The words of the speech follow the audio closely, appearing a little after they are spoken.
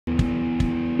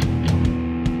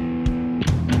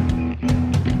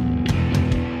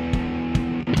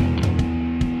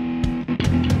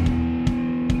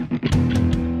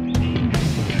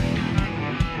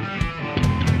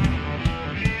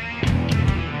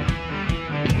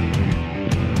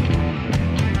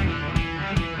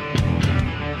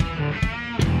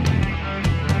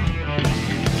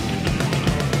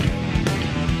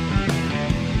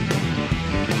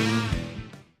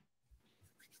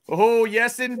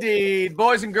yes, indeed.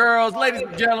 Boys and girls, ladies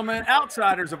and gentlemen,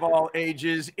 outsiders of all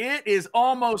ages, it is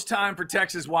almost time for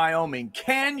Texas, Wyoming.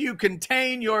 Can you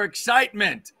contain your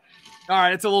excitement? All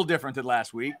right, it's a little different than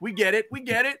last week. We get it.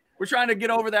 We're trying to get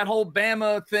over that whole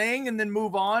Bama thing and then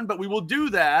move on, but we will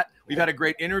do that. We've had a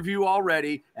great interview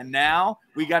already, and now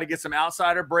we got to get some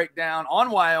outsider breakdown on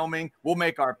Wyoming. We'll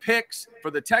make our picks for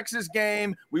the Texas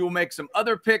game. We will make some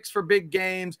other picks for big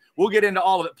games. We'll get into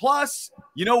all of it. Plus,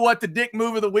 you know what the dick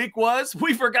move of the week was?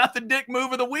 We forgot the dick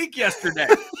move of the week yesterday.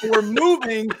 We're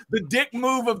moving the dick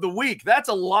move of the week. That's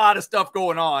a lot of stuff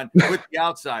going on with the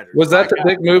outsiders. Was that the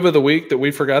dick move of the week that we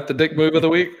forgot the dick move of the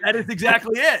week? That is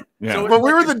exactly it. Yeah. So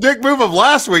we were the dick move of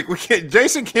last week.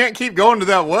 Jason can't keep going to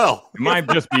that well. It might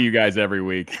just be you guys every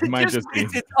week. It might just be.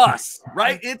 It's us,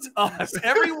 right? It's us.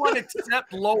 Everyone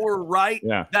except lower right.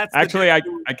 Yeah. That's actually, I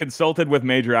consulted with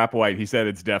Major Applewhite. He said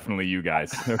it's definitely you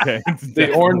guys. Okay.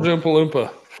 The Orange Oompa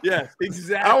Loompa. Yes,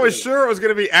 exactly. I was sure it was going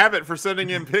to be Abbott for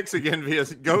sending in picks again via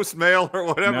ghost mail or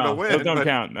whatever to win. Those don't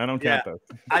count. I don't count those.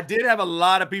 I did have a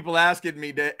lot of people asking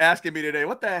me today,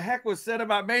 what the heck was said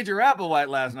about Major Applewhite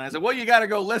last night? I said, well, you got to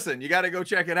go listen. You got to go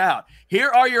check it out. Here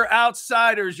are your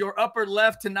outsiders. Your upper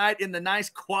left tonight in the nice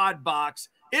quad box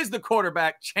is the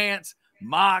quarterback, Chance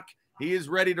Mock. He is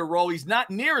ready to roll. He's not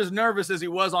near as nervous as he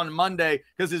was on Monday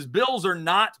because his Bills are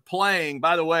not playing.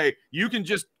 By the way, you can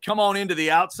just come on into the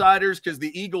outsiders because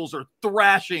the Eagles are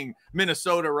thrashing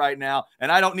Minnesota right now,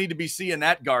 and I don't need to be seeing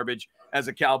that garbage as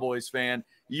a Cowboys fan.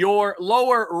 Your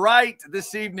lower right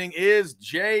this evening is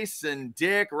Jason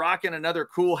Dick rocking another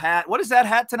cool hat. What is that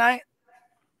hat tonight?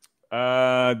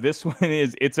 This one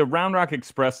it's a Round Rock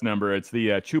Express number. It's the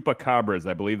Chupacabras.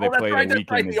 I believe they played a weekend.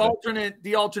 Right. The alternate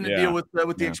deal with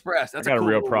the Express. That's I got a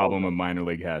real problem with minor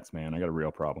league hats, man. I got a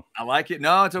real problem. I like it.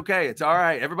 No, it's okay. It's all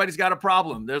right. Everybody's got a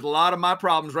problem. There's a lot of my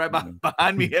problems right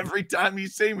behind me every time you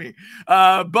see me.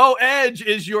 Bo Edge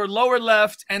is your lower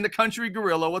left and the country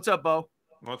gorilla. What's up, Bo?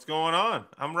 What's going on?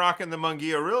 I'm rocking the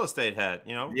Mungia real estate hat.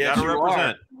 Yes, gotta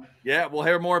represent. Yeah, we'll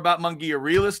hear more about Mungia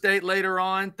real estate later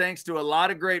on, thanks to a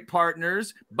lot of great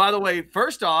partners. By the way,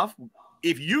 first off,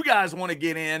 if you guys want to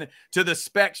get in to the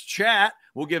Specs chat,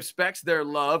 we'll give Specs their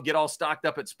love. Get all stocked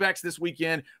up at Specs this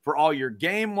weekend for all your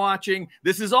game watching.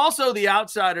 This is also the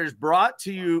Outsiders, brought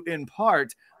to you in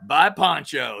part by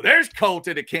Poncho. There's Colt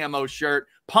in a camo shirt.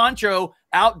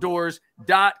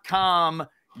 PonchoOutdoors.com.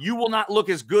 You will not look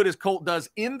as good as Colt does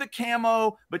in the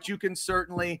camo, but you can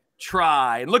certainly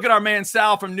try. And look at our man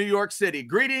Sal from New York City.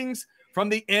 Greetings from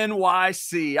the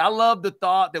NYC. I love the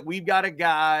thought that we've got a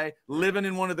guy living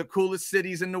in one of the coolest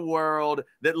cities in the world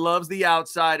that loves the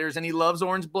Outsiders, and he loves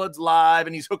Orangebloods live,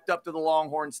 and he's hooked up to the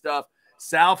Longhorn stuff.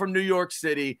 Sal from New York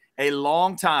City, a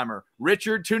long-timer.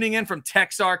 Richard tuning in from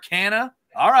Texarkana.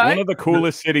 All right. One of the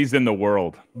coolest cities in the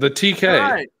world. The TK.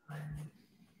 All right.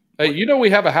 Hey, we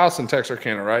have a house in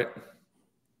Texarkana, right?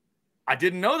 I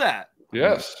didn't know that.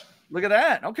 Yes. Look at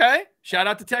that. Okay. Shout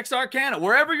out to Texarkana.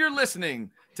 Wherever you're listening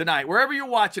tonight, wherever you're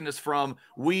watching us from,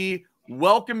 we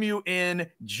welcome you in.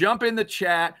 Jump in the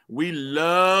chat. We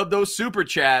love those super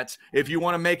chats. If you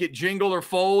want to make it jingle or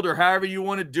fold or however you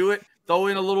want to do it, throw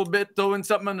in a little bit, throw in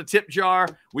something in the tip jar.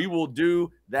 We will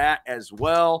do that as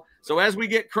well. So as we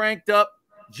get cranked up,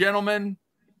 gentlemen,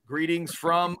 greetings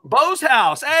from Bo's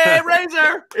house. Hey,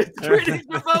 Razor. Greetings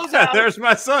from Bo's house. There's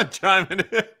my son chiming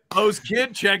in. Bo's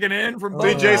kid checking in from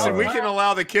See, Bo's Jason, house. we can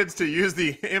allow the kids to use the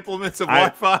implements of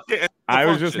Wi-Fi. I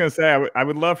was just going to say, I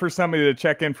would love for somebody to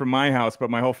check in from my house, but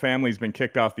my whole family's been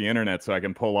kicked off the internet, so I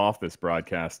can pull off this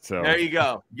broadcast. So there you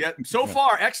go. Yeah. So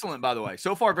far, excellent, by the way.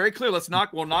 So far, very clear.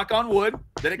 We'll knock on wood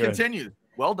that it continues.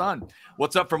 Well done.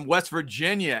 What's up from West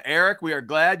Virginia? Eric, we are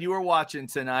glad you are watching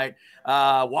tonight.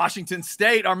 Washington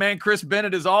State, our man Chris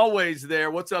Bennett is always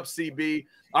there. What's up, CB?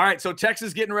 All right, so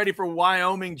Texas getting ready for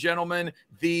Wyoming, gentlemen.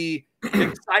 The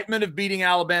excitement of beating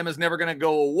Alabama is never going to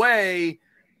go away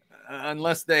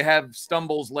unless they have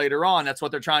stumbles later on. That's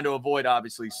what they're trying to avoid,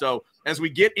 obviously. So as we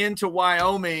get into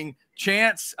Wyoming,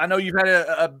 Chance, I know you've had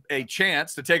a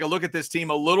chance to take a look at this team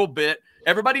a little bit.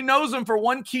 Everybody knows them for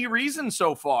one key reason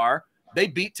so far. They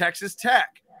beat Texas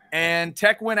Tech, and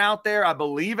Tech went out there, I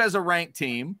believe, as a ranked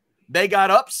team. They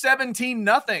got up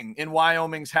 17-0 in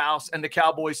Wyoming's house, and the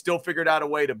Cowboys still figured out a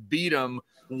way to beat them.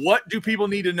 What do people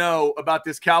need to know about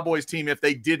this Cowboys team if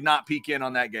they did not peek in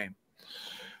on that game?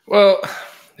 Well,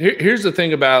 here's the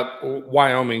thing about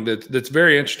Wyoming that's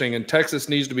very interesting, and Texas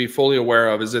needs to be fully aware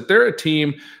of, is that they're a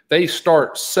team, they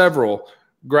start several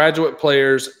graduate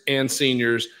players and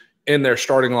seniors in their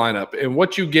starting lineup. And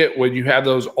what you get when you have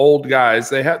those old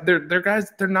guys, they're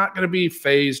guys, they're not going to be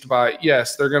phased by,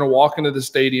 yes, they're going to walk into the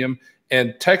stadium,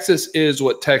 and Texas is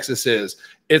what Texas is.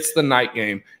 It's the night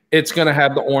game. it's going to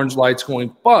have the orange lights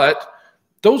going. But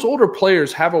those older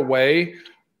players have a way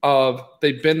of,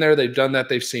 they've been there, they've done that,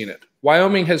 they've seen it.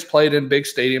 Wyoming has played in big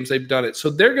stadiums, they've done it. So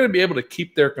they're going to be able to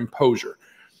keep their composure.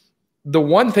 The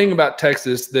one thing about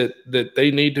Texas that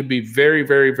they need to be very,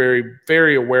 very, very,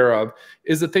 very aware of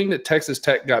is the thing that Texas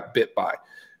Tech got bit by.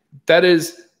 That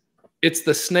is, it's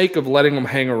the snake of letting them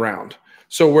hang around.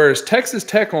 So whereas Texas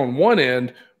Tech on one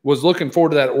end was looking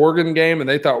forward to that Oregon game and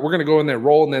they thought we're going to go in there and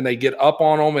roll, and then they get up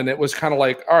on them, and it was kind of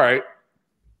like, all right,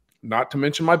 not to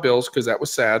mention my Bills, because that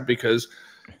was sad because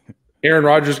Aaron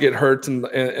Rodgers get hurt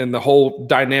and the whole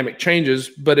dynamic changes,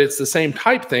 but it's the same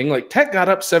type thing. Like Tech got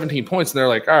up 17 points and they're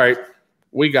like, all right,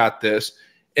 we got this.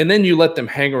 And then you let them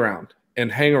hang around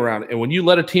and hang around. And when you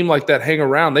let a team like that hang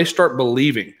around, they start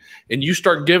believing. And you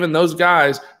start giving those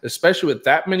guys, especially with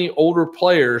that many older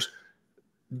players,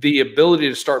 the ability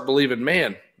to start believing,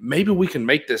 man, maybe we can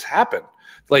make this happen.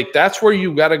 Like that's where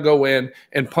you got to go in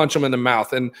and punch them in the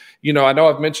mouth. And, you know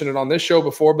I've mentioned it on this show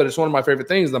before, but it's one of my favorite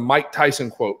things, the Mike Tyson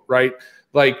quote, right?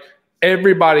 Like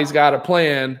everybody's got a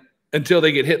plan until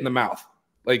they get hit in the mouth.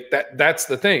 Like that's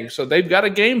the thing. So they've got a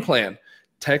game plan.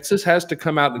 Texas has to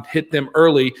come out and hit them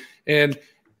early. And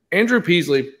Andrew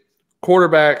Peasley,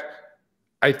 quarterback,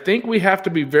 I think we have to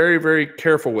be very, very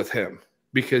careful with him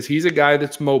because he's a guy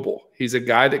that's mobile. He's a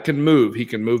guy that can move. He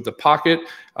can move the pocket.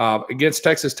 Against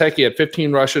Texas Tech, he had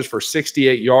 15 rushes for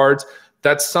 68 yards.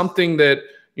 That's something that,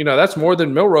 that's more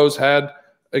than Milrose had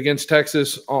against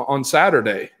Texas on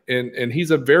Saturday. And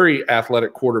he's a very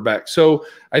athletic quarterback. So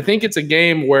I think it's a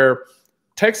game where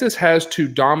Texas has to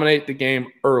dominate the game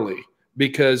early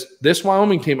because this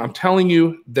Wyoming team, I'm telling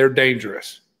you, they're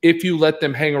dangerous if you let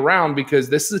them hang around, because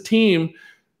this is a team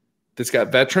that's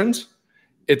got veterans.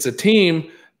 It's a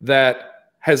team that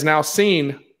has now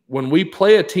seen when we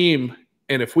play a team,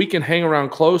 and if we can hang around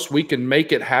close, we can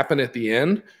make it happen at the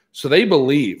end. So they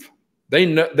believe.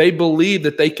 They believe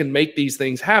that they can make these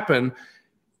things happen.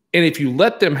 And if you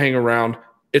let them hang around,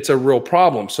 it's a real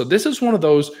problem. So this is one of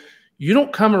those, you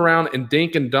don't come around and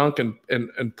dink and dunk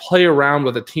and play around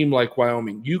with a team like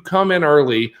Wyoming. You come in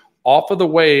early off of the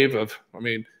wave of,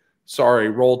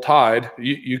 roll tide.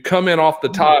 You come in off the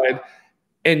tide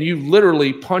and you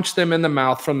literally punch them in the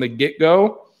mouth from the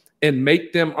get-go and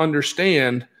make them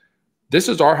understand this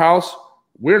is our house.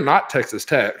 We're not Texas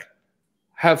Tech.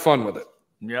 Have fun with it.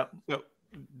 Yep. So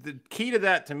the key to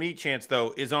that, to me, Chance,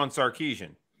 though, is on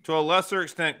Sarkisian. To a lesser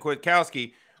extent,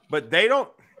 Kwiatkowski. But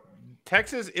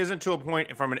Texas isn't to a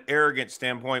point from an arrogant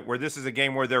standpoint where this is a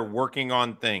game where they're working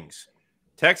on things.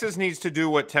 Texas needs to do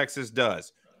what Texas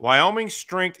does. Wyoming's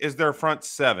strength is their front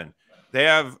seven. They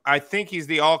have, I think he's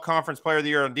the all-conference player of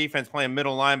the year on defense playing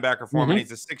middle linebacker for him, and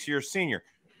he's a 6-year senior.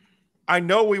 I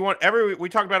know we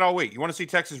talked about it all week. You want to see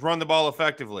Texas run the ball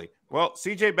effectively. Well,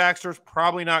 C.J. Baxter's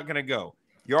probably not going to go.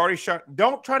 You already shot.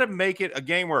 Don't try to make it a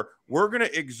game where we're going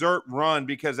to exert run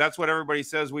because that's what everybody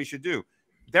says we should do.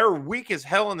 They're weak as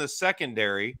hell in the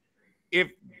secondary.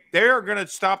 If they're going to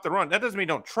stop the run, that doesn't mean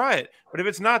don't try it. But if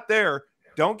it's not there,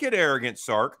 don't get arrogant,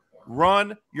 Sark.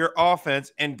 Run your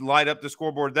offense and light up the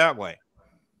scoreboard that way.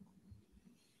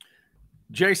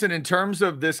 Jason, in terms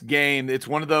of this game, it's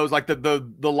one of those, like the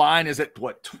line is at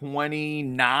what,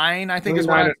 29, I think is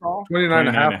what I saw? 29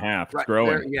 and a half. It's growing.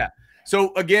 There, yeah.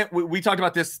 So again, we talked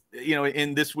about this,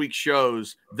 in this week's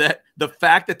shows, that the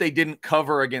fact that they didn't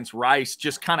cover against Rice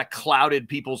just kind of clouded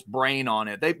people's brain on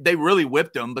it. They really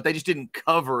whipped them, but they just didn't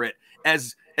cover it.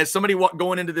 As somebody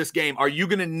going into this game, are you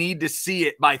going to need to see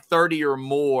it by 30 or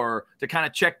more to kind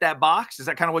of check that box? Is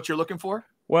that kind of what you're looking for?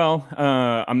 Well,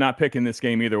 I'm not picking this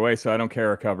game either way, so I don't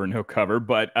care a cover, no cover.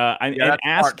 But an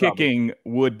ass-kicking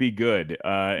would be good.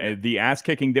 The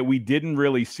ass-kicking that we didn't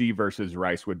really see versus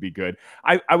Rice would be good.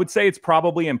 I would say it's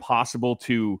probably impossible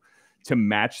to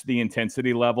match the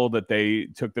intensity level that they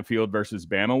took the field versus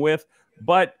Bama with.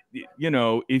 But,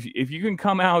 if you can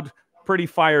come out pretty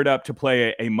fired up to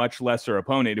play a much lesser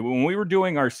opponent. When we were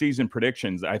doing our season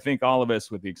predictions, I think all of us,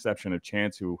 with the exception of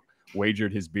Chance, who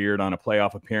wagered his beard on a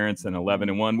playoff appearance and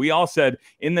 11-1. We all said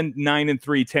in the 9-3,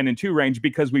 10-2 range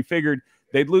because we figured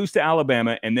they'd lose to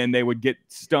Alabama and then they would get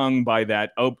stung by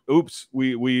that. Oh, oops,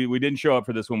 we didn't show up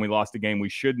for this when we lost a game we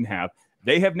shouldn't have.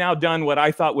 They have now done what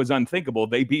I thought was unthinkable.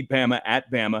 They beat Bama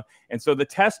at Bama. And so the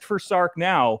test for Sark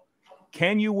now,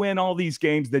 can you win all these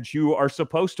games that you are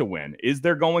supposed to win? Is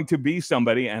there going to be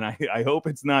somebody, and I hope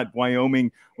it's not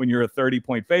Wyoming when you're a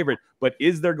 30-point favorite, but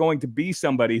is there going to be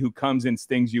somebody who comes and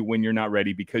stings you when you're not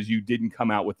ready because you didn't come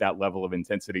out with that level of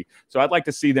intensity? So I'd like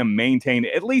to see them maintain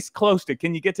at least close to,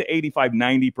 can you get to 85,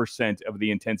 90% of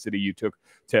the intensity you took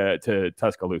to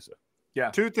Tuscaloosa? Yeah.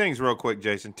 Two things real quick,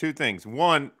 Jason. Two things.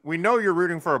 One, we know you're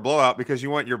rooting for a blowout because you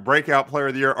want your breakout player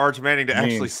of the year, Arch Manning, to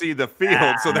actually see the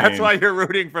field. So that's why you're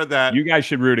rooting for that. You guys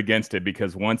should root against it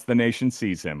because once the nation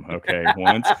sees him, okay,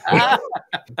 once.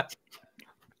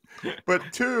 But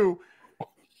two,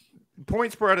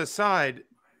 point spread aside,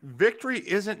 victory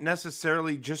isn't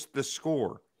necessarily just the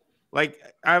score. Like,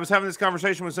 I was having this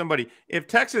conversation with somebody. If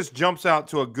Texas jumps out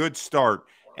to a good start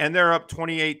and they're up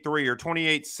 28-3 or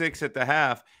 28-6 at the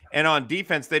half, and on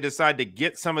defense they decide to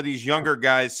get some of these younger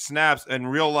guys snaps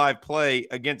and real live play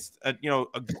against a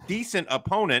decent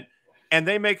opponent, and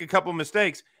they make a couple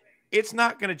mistakes, it's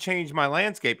not going to change my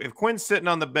landscape. If Quinn's sitting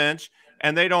on the bench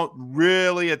and they don't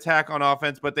really attack on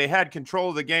offense, but they had control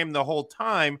of the game the whole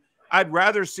time, I'd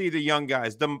rather see the young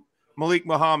guys, the Malik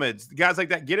Muhammad's, guys like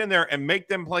that, get in there and make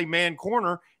them play man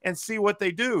corner and see what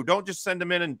they do. Don't just send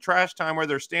them in trash time where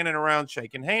they're standing around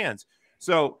shaking hands.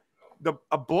 So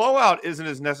a blowout isn't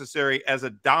as necessary as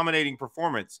a dominating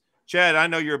performance. Chad, I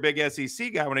know you're a big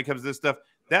SEC guy when it comes to this stuff.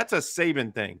 That's a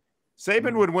Saban thing.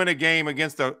 Saban would win a game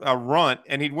against a runt,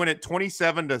 and he'd win it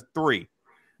 27-3.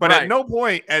 But at no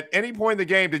point, at any point in the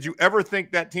game, did you ever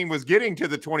think that team was getting to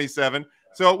the 27.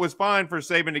 So it was fine for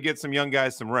Saban to get some young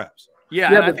guys some reps.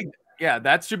 Yeah, and I think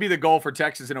that should be the goal for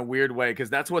Texas in a weird way, because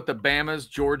that's what the Bamas,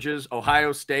 Georgias,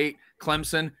 Ohio State,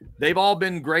 Clemson, they've all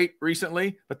been great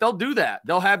recently, but they'll do that.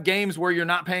 They'll have games where you're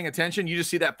not paying attention. You just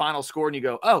see that final score and you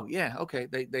go, oh, yeah, okay,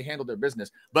 they handled their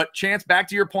business. But Chance, back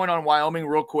to your point on Wyoming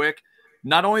real quick,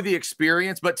 not only the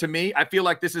experience, but to me, I feel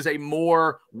like this is a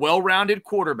more well-rounded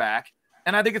quarterback,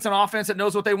 and I think it's an offense that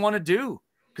knows what they want to do,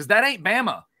 because that ain't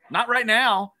Bama. Not right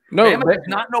now. No, Bama does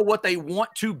not know what they want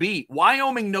to be.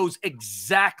 Wyoming knows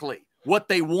exactly what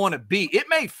they want to be. It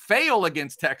may fail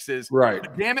against Texas. Right.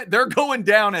 But damn it, they're going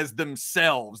down as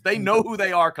themselves. They know who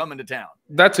they are coming to town.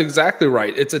 That's exactly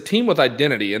right. It's a team with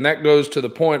identity, and that goes to the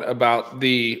point about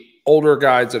the older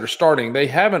guys that are starting. They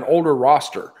have an older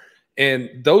roster, and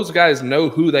those guys know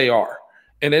who they are.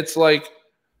 And it's like,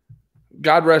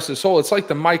 God rest his soul, it's like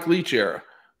the Mike Leach era.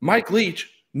 Mike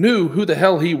Leach knew who the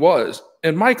hell he was,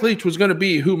 and Mike Leach was going to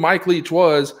be who Mike Leach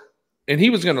was, and he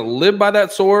was going to live by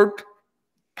that sword,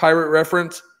 pirate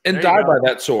reference, and die by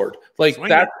that sword. Like,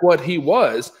 that's what he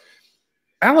was.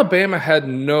 Alabama had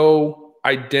no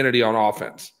identity on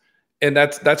offense, and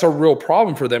that's a real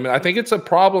problem for them. And I think it's a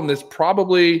problem that's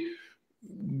probably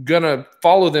going to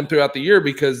follow them throughout the year,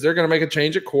 because they're going to make a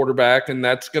change at quarterback, and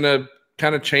that's going to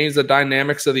kind of change the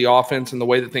dynamics of the offense and the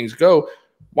way that things go.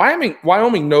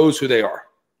 Wyoming knows who they are,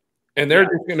 and they're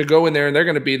just going to go in there and they're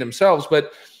going to be themselves.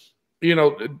 But, you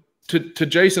know, to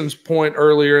Jason's point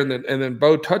earlier, and then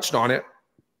Bo touched on it,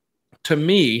 to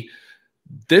me,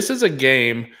 this is a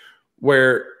game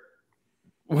where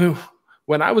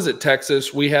when I was at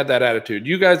Texas, we had that attitude.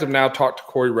 You guys have now talked to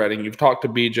Corey Redding. You've talked to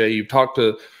BJ. You've talked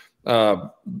to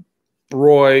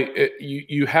Roy.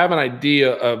 You have an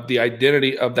idea of the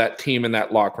identity of that team in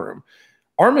that locker room.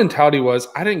 Our mentality was,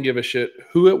 I didn't give a shit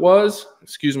who it was.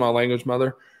 Excuse my language,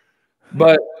 mother.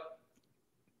 But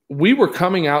we were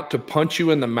coming out to punch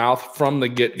you in the mouth from the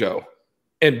get-go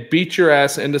and beat your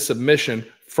ass into submission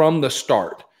from the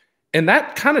start. And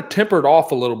that kind of tempered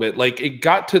off a little bit. Like, it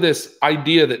got to this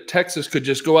idea that Texas could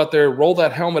just go out there, roll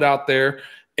that helmet out there,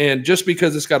 and just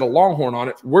because it's got a Longhorn on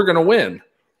it, we're going to win.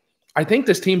 I think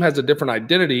this team has a different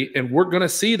identity, and we're going to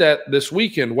see that this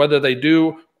weekend, whether they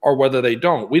do or whether they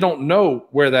don't. We don't know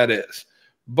where that is,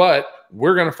 but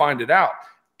we're going to find it out.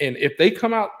 And if they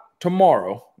come out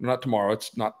tomorrow, not tomorrow,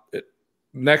 it's not it,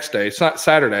 next day, it's not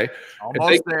Saturday.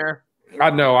 Almost there. I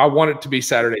know. I want it to be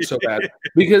Saturday so bad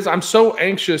because I'm so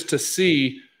anxious to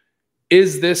see,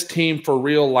 is this team for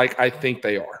real like I think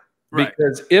they are? Right.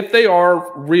 Because if they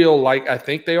are real like I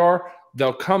think they are,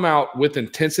 they'll come out with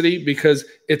intensity, because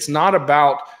it's not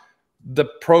about the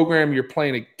program you're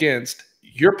playing against.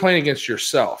 You're playing against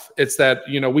yourself. It's that,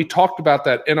 you know, we talked about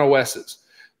that NOSs,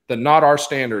 the not our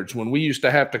standards, when we used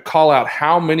to have to call out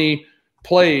how many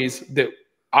plays that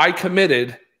I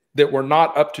committed that were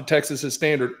not up to Texas's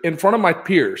standard in front of my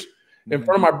peers, in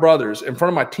front of my brothers, in front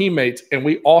of my teammates, and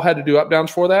we all had to do up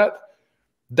downs for that.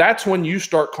 That's when you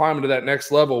start climbing to that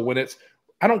next level, when it's,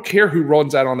 I don't care who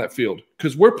runs out on that field,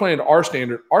 because we're playing to our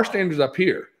standard. Our standard's up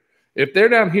here. If they're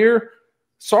down here,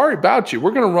 sorry about you.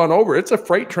 We're going to run over. It's a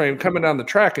freight train coming down the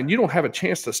track, and you don't have a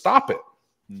chance to stop it.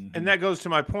 And that goes to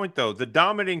my point, though. The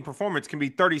dominating performance can be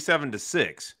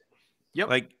 37-6. Yep.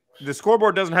 Like, the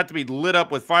scoreboard doesn't have to be lit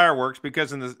up with fireworks,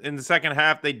 because in the second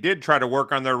half, they did try to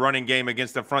work on their running game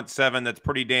against the front seven that's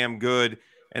pretty damn good,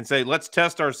 and say, let's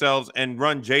test ourselves and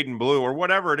run Jaden Blue or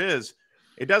whatever it is.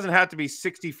 It doesn't have to be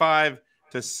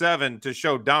 65-7 to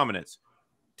show dominance.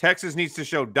 Texas needs to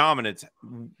show dominance,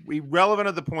 irrelevant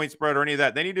of the point spread or any of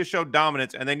that. They need to show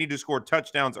dominance, and they need to score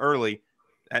touchdowns early.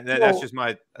 And that's just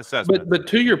my assessment. But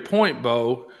to your point,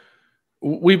 Bo,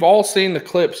 we've all seen the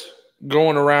clips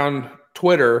going around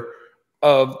Twitter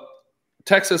of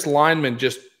Texas linemen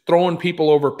just throwing people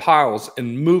over piles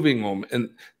and moving them. And,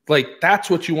 like, that's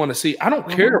what you want to see. I don't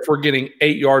care if we're getting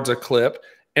 8 yards a clip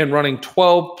and running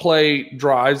 12-play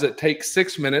drives that take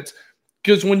 6 minutes,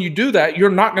 because when you do that,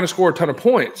 you're not going to score a ton of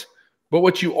points. But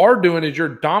what you are doing is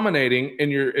you're dominating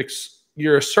and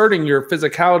you're asserting your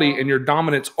physicality and your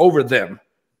dominance over them.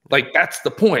 Like, that's the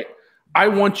point. I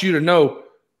want you to know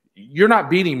you're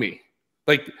not beating me.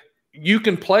 Like, you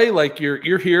can play like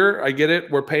you're here. I get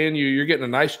it. We're paying you. You're getting a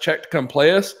nice check to come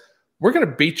play us. We're going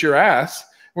to beat your ass.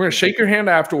 We're going to shake your hand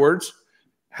afterwards.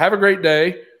 Have a great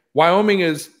day. Wyoming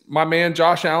is my man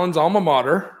Josh Allen's alma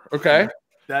mater. Okay?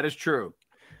 That is true.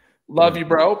 Love you,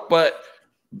 bro.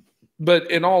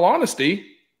 But in all honesty,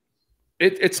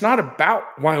 it's not about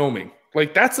Wyoming.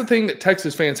 Like, that's the thing that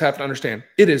Texas fans have to understand.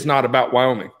 It is not about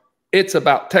Wyoming. It's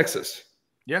about Texas.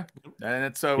 Yeah,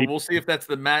 and so we'll see if that's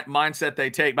the mindset they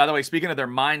take. By the way, speaking of their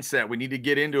mindset, we need to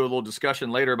get into a little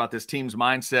discussion later about this team's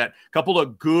mindset. A couple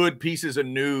of good pieces of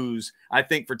news, I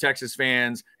think, for Texas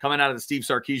fans coming out of the Steve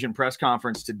Sarkisian press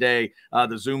conference today,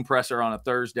 the Zoom presser on a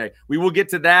Thursday. We will get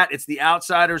to that. It's the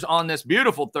Outsiders on this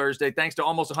beautiful Thursday. Thanks to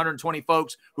almost 120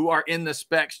 folks who are in the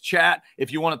Specs chat.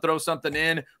 If you want to throw something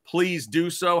in, please do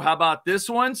so. How about this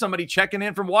one? Somebody checking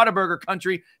in from Whataburger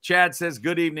country. Chad says,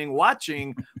 good evening,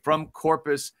 watching from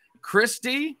Corpus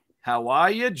Christi. How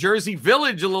are you? Jersey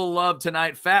Village, a little love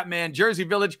tonight. Fat Man, Jersey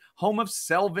Village, home of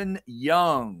Selvin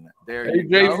Young. There you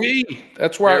go. JV.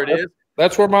 That's where it is.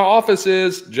 That's where my office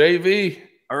is, JV.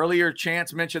 Earlier,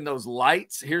 Chance mentioned those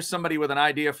lights. Here's somebody with an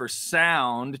idea for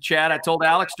sound. Chad, I told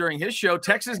Alex during his show,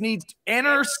 Texas needs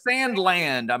Inner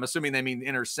Sandland. I'm assuming they mean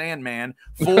Inner Sandman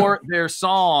for their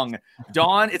song.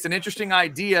 Dawn, it's an interesting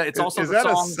idea. It's also is that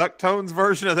song. a Sucktones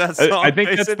version of that song? I think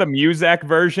that's the Muzak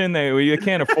version. You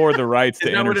can't afford the rights to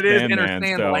Inner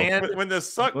Sandman. So. When the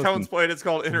Sucktones played, it's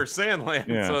called Inner Sandland.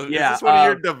 Yeah. So is this one of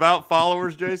your devout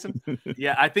followers, Jason?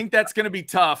 Yeah, I think that's going to be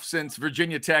tough since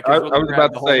Virginia Tech. I was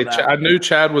about to say, I knew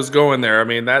Chad was going there. I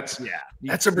mean, that's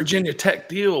a Virginia Tech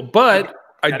deal. But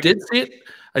I did see it.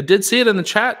 I did see it in the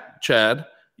chat, Chad.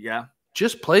 Yeah.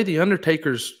 Just play the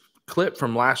Undertaker's clip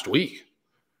from last week.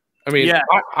 I mean,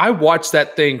 I watched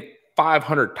that thing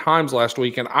 500 times last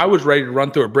week, and I was ready to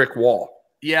run through a brick wall.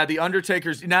 Yeah, the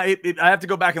Undertaker's. Now, I have to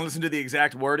go back and listen to the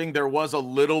exact wording. There was a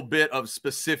little bit of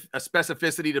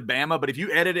specificity to Bama, but if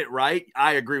you edit it right,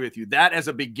 I agree with you. That as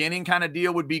a beginning kind of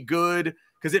deal would be good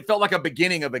because it felt like a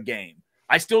beginning of a game.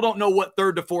 I still don't know what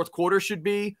third to fourth quarter should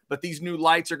be, but these new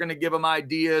lights are going to give them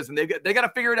ideas, and they got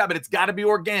to figure it out. But it's got to be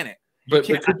organic. But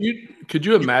could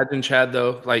you imagine, Chad?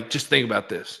 Though, like, just think about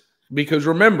this, because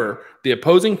remember, the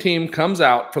opposing team comes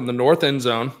out from the north end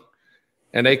zone,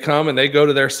 and they come and they go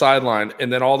to their sideline,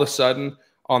 and then all of a sudden,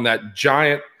 on that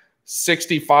giant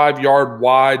 65-yard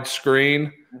wide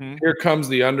screen, here comes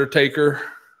the Undertaker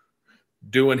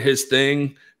doing his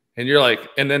thing, and you're like,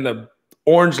 and then the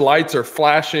orange lights are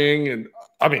flashing, and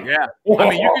I mean, I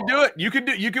mean, you could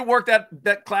do it. You could work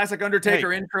that classic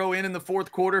Undertaker intro in the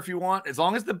fourth quarter if you want, as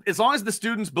long as the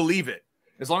students believe it,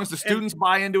 as long as the students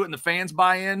buy into it and the fans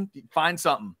buy in. Find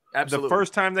something. Absolutely. The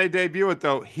first time they debut it,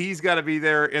 though, he's got to be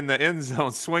there in the end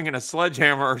zone swinging a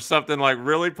sledgehammer or something, like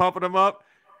really pumping him up.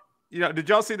 You know, did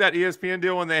y'all see that ESPN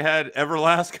deal when they had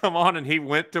Everlast come on and he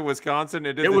went to Wisconsin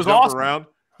and did the jump awesome. Around?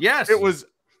 Yes, it was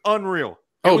unreal.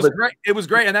 Great. It was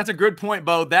great. And that's a good point,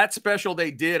 Bo. That special they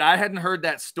did, I hadn't heard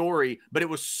that story, but it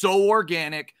was so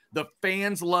organic. The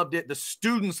fans loved it. The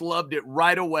students loved it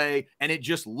right away, and it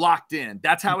just locked in.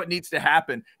 That's how it needs to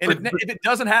happen. And if it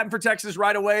doesn't happen for Texas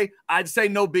right away, I'd say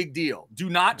no big deal. Do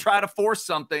not try to force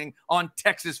something on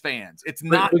Texas fans. It's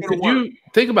not going to work.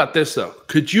 Think about this, though.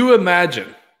 Could you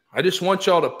imagine? I just want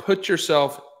y'all to put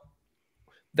yourself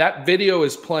 – that video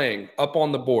is playing up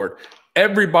on the board.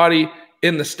 Everybody –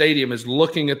 in the stadium is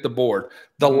looking at the board.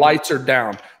 The lights are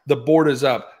down. The board is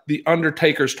up. The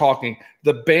Undertaker's talking.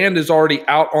 The band is already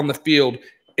out on the field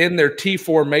in their T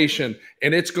formation,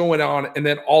 and it's going on. And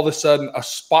then all of a sudden, a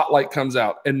spotlight comes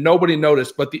out, and nobody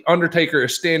noticed. But the Undertaker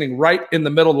is standing right in the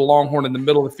middle of the Longhorn, in the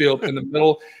middle of the field, in the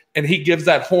middle, and he gives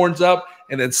that horns up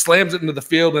and then slams it into the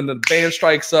field, and the band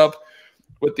strikes up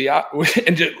with the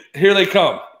and just, here they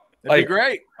come. That'd be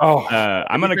great.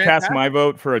 I'm going to cast my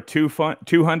vote for a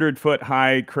 200-foot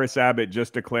high Chris Abbott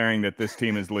just declaring that this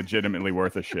team is legitimately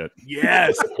worth a shit.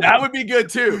 Yes, that would be good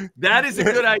too. That is a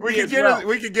good idea.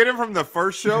 We could get him from the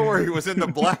first show where he was in the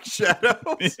Black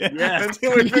Shadows.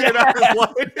 Until we figured out his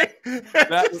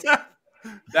lighting.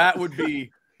 That would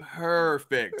be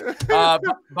perfect.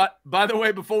 But by the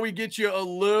way, before we get you a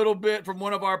little bit from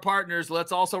one of our partners,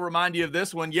 let's also remind you of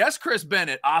this one. Yes, Chris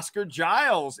Bennett, Oscar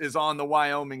Giles is on the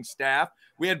Wyoming staff.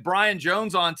 We had Brian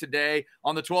Jones on today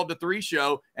on the 12 to 3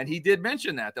 show, and he did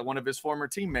mention that one of his former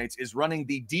teammates is running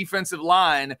the defensive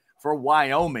line for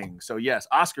Wyoming. So yes,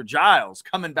 Oscar Giles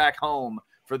coming back home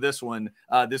for this one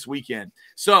this weekend.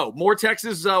 So more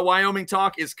Texas Wyoming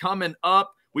talk is coming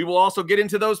up. We will also get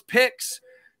into those picks.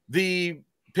 The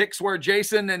picks where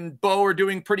Jason and Bo are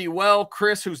doing pretty well.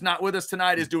 Chris, who's not with us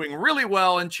tonight, is doing really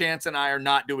well, and Chance and I are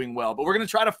not doing well. But we're going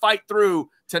to try to fight through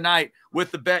tonight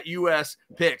with the Bet US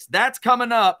picks. That's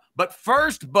coming up. But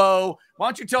first, Bo, why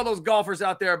don't you tell those golfers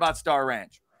out there about Star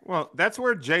Ranch? Well, that's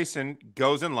where Jason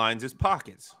goes and lines his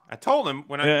pockets. I told him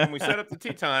when we set up the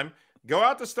tee time, go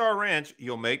out to Star Ranch.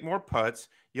 You'll make more putts.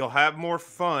 You'll have more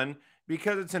fun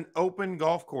because it's an open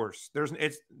golf course.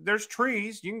 There's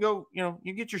trees. You can go,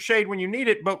 you get your shade when you need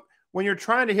it. But when you're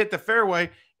trying to hit the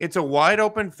fairway, it's a wide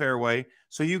open fairway.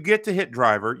 So you get to hit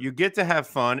driver. You get to have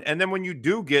fun. And then when you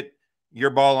do get your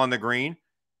ball on the green,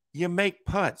 you make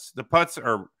putts. The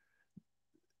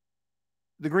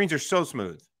greens are so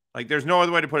smooth. Like, there's no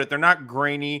other way to put it. They're not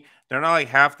grainy. They're not like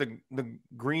half the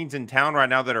greens in town right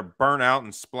now that are burnt out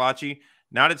and splotchy.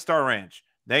 Not at Star Ranch.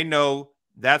 They know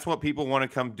that's what people want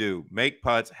to come do. Make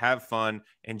putts, have fun,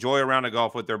 enjoy a round of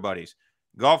golf with their buddies.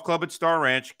 Golf Club at Star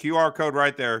Ranch, QR code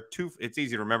right there. It's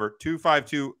easy to remember,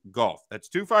 252-GOLF. That's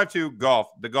 252-GOLF,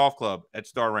 the golf club at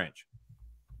Star Ranch.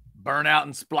 Burnout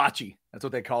and splotchy. That's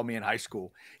what they called me in high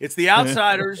school. It's the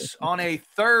Outsiders on a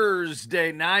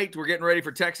Thursday night. We're getting ready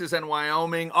for Texas and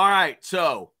Wyoming. All right,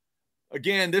 so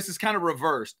again, this is kind of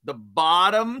reversed. The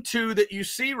bottom two that you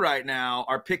see right now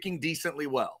are picking decently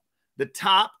well. The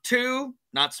top two,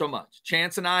 not so much.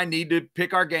 Chance and I need to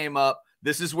pick our game up.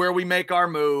 This is where we make our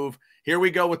move. Here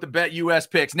we go with the Bet US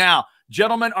picks. Now,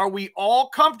 gentlemen, are we all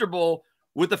comfortable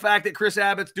with the fact that Chris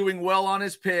Abbott's doing well on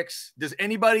his picks? Does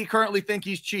anybody currently think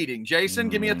he's cheating? Jason,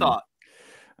 give me a thought.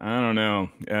 I don't know.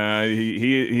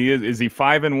 He is he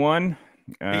 5-1?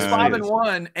 He's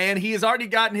 5-1, and he has already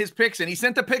gotten his picks in. He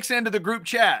sent the picks into the group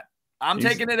chat. I'm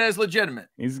taking it as legitimate.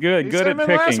 He's good at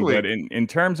picking, but in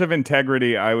terms of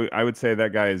integrity, I would say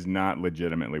that guy is not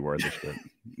legitimately worth a shit.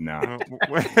 No.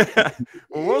 Well,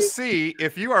 we'll see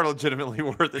if you are legitimately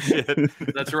worth a shit.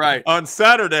 That's right. On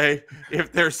Saturday,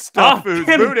 if there's stuff foods,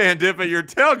 boudin dip at your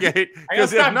tailgate,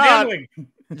 because if not, gambling.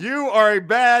 You are a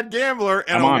bad gambler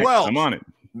and a welch. I'm on it.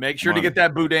 Make sure to get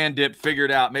that boudin dip figured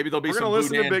out. Maybe there'll be some boudin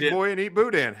dip. We're going to listen to Big Boy and eat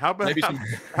boudin. How much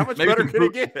better could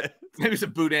it get? Maybe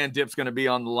some boudin dip's going to be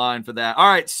on the line for that. All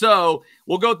right, so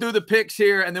we'll go through the picks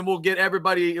here, and then we'll get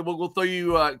everybody. We'll throw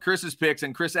you Chris's picks,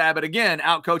 and Chris Abbott, again,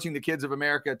 out coaching the kids of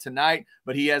America tonight,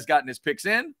 but he has gotten his picks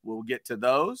in. We'll get to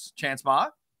those. Chance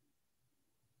Mott.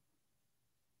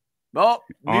 Oh,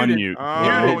 on mute.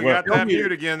 Oh, we got that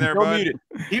mute again there, bud. Muted.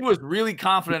 He was really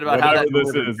confident about how that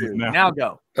this is. Now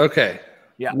go. Okay.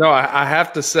 Yeah. No, I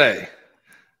have to say,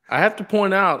 I have to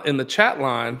point out in the chat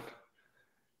line,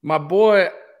 my boy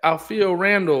Alfio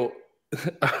Randall.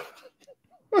 Dude,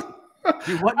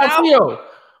 what now? Alfio,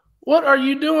 what are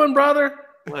you doing, brother?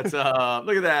 What's up?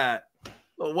 Look at that.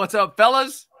 What's up,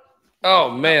 fellas? Oh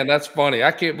man, that's funny.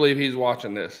 I can't believe he's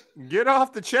watching this. Get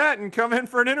off the chat and come in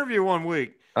for an interview one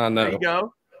week. I know. There you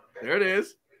go. There it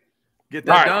is. Get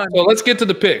that done. So let's get to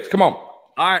the picks. Come on.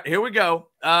 All right, here we go.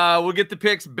 We'll get the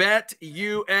picks. Bet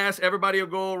US. Everybody will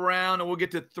go around, and we'll get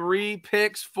to 3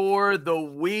 picks for the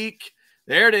week.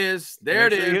 There it is. There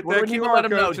it is. What do we need to let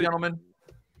them know, gentlemen?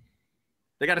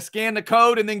 They got to scan the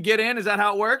code and then get in. Is that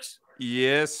how it works?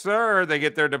 Yes, sir. They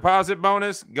get their deposit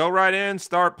bonus. Go right in.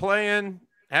 Start playing.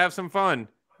 Have some fun.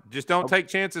 Just don't take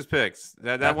chances picks.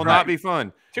 That will not be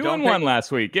fun. 2-1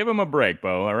 last week. Give him a break,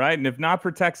 Bo. All right. And if not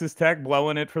for Texas Tech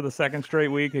blowing it for the second straight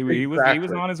week, he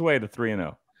was on his way to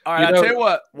 3-0. All right. I'll tell you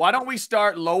what. Why don't we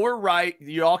start lower right?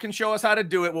 You all can show us how to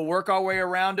do it. We'll work our way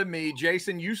around to me.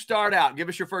 Jason, you start out. Give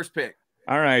us your first pick.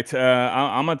 All right.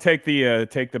 I'm gonna take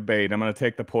the bait. I'm gonna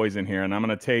take the poison here, and I'm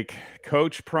gonna take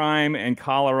Coach Prime and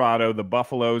Colorado. The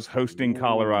Buffaloes hosting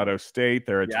Colorado State.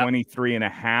 They're a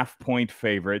 23.5-point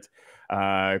favorite.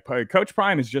 Coach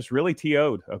Prime is just really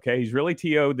TO'd. Okay. He's really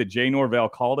TO'd that Jay Norvell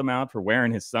called him out for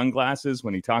wearing his sunglasses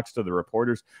when he talks to the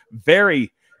reporters.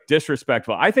 Very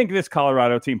disrespectful. I think this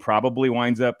Colorado team probably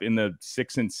winds up in the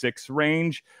 6-6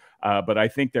 range. But I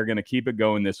think they're going to keep it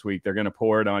going this week. They're going to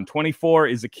pour it on. 24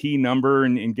 is a key number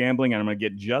in gambling, and I'm going to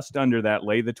get just under that,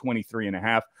 lay the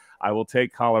 23.5. I will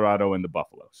take Colorado and the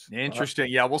Buffaloes. Interesting.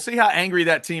 Yeah, we'll see how angry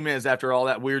that team is after all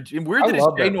that weird that it's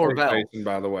Jay Norvell.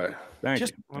 By the way, Thank you.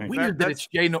 Weird that it's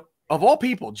Jay. Of all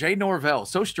people, Jay Norvell.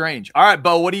 So strange. All right,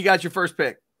 Bo, what do you got your first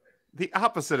pick? The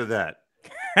opposite of that.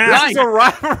 This is a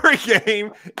rivalry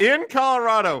game in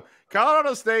Colorado.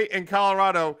 Colorado State and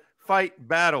Colorado fight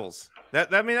battles.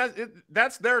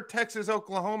 That's their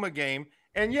Texas-Oklahoma game.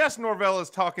 And yes, Norvell is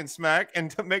talking smack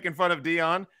and making fun of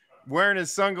Dion, wearing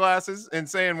his sunglasses and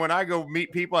saying, when I go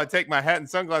meet people, I take my hat and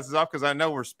sunglasses off because I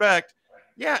know respect.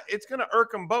 Yeah, it's going to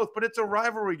irk them both, but it's a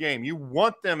rivalry game. You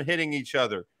want them hitting each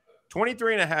other.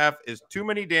 23.5 is too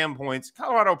many damn points.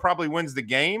 Colorado probably wins the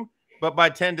game, but by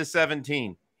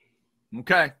 10-17.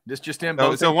 Okay, this just in.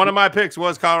 So one of my picks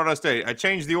was Colorado State. I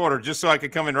changed the order just so I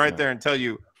could come in right there and tell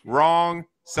you wrong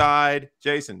side,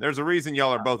 Jason. There's a reason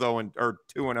y'all are both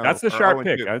 2-0. That's the sharp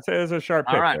pick. I'd say it's a sharp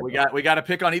pick. All right, we got a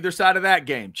pick on either side of that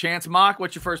game. Chance Mock,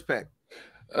 what's your first pick?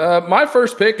 My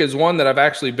first pick is one that I've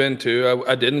actually been to.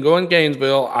 I didn't go in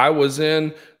Gainesville. I was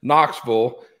in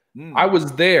Knoxville. I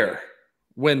was there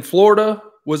when Florida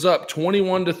was up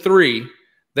 21-3.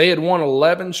 They had won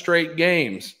 11 straight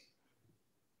games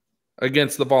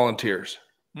against the Volunteers.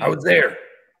 I was there.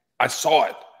 I saw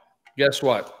it. Guess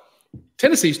what?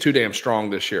 Tennessee's too damn strong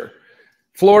this year.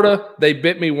 Florida, they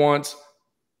bit me once.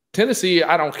 Tennessee,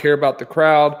 I don't care about the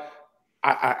crowd.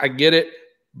 I get it.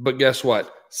 But guess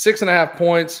what? 6.5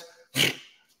 points.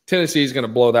 Tennessee's going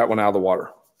to blow that one out of the water.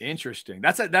 Interesting.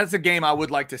 That's a game I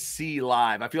would like to see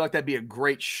live. I feel like that'd be a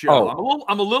great show.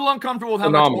 I'm a little uncomfortable with how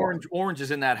much orange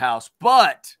is in that house,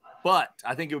 but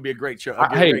I think it would be a great show.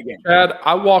 Hey, Chad,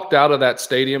 I walked out of that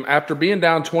stadium after being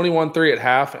down 21-3 at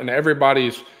half, and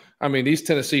these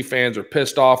Tennessee fans are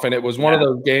pissed off, and it was one of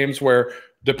those games where,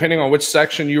 depending on which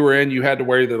section you were in, you had to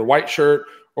wear either the white shirt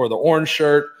or the orange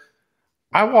shirt.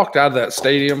 I walked out of that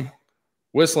stadium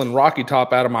whistling Rocky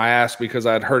Top out of my ass because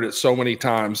I had heard it so many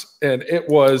times, and it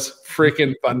was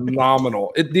freaking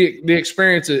phenomenal. The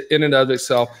experience in and of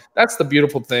itself, that's the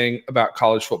beautiful thing about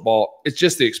college football. It's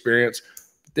just the experience.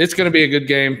 It's going to be a good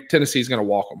game. Tennessee's going to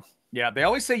walk them. Yeah, they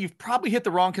always say you've probably hit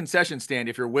the wrong concession stand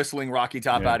if you're whistling Rocky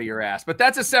Top out of your ass, but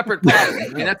that's a separate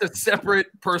problem. That's a separate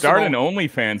personal. Start an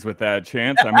OnlyFans with that,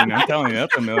 Chance. I'm telling you,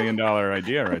 that's $1 million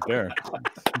idea right there.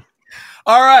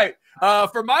 All right.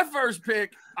 For my first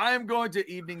pick, I am going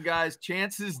to Evening Guys.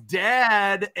 Chance's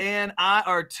dad and I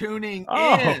are tuning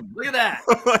in. Look at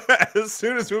that. As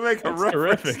soon as we make a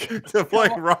reference to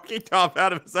playing Rocky Top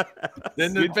out of his ass.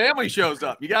 Then the family shows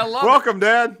up. You got to love Welcome,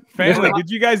 Dad. Family, did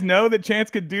you guys know that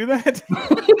Chance could do that?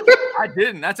 I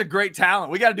didn't. That's a great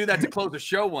talent. We got to do that to close the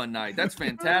show one night. That's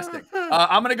fantastic.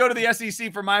 I'm going to go to the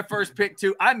SEC for my first pick,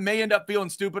 too. I may end up feeling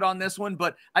stupid on this one,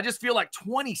 but I just feel like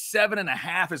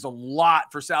 27.5 is a lot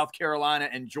for South Carolina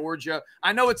and Georgia.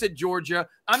 I know it's at Georgia.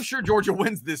 I'm sure Georgia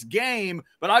wins this game,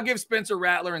 but I'll give Spencer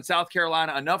Rattler and South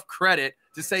Carolina enough credit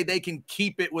to say they can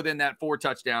keep it within that 4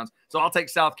 touchdowns. So I'll take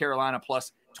South Carolina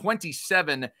plus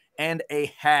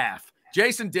 27.5.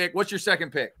 Jason Dick, what's your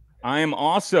second pick? I am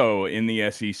also in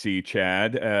the SEC,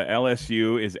 Chad.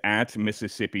 LSU is at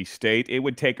Mississippi State. It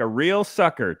would take a real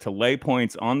sucker to lay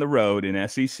points on the road in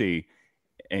SEC,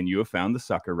 and you have found the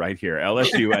sucker right here.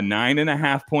 LSU, a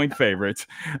 9.5-point favorite,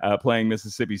 playing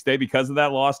Mississippi State. Because of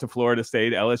that loss to Florida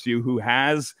State, LSU, who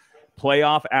has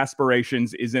playoff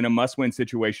aspirations, is in a must-win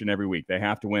situation every week. They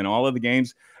have to win all of the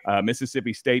games.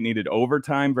 Mississippi State needed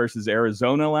overtime versus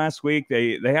Arizona last week.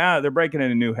 They're breaking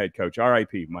in a new head coach.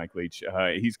 R.I.P. Mike Leach.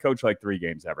 He's coached like 3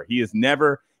 games ever. He has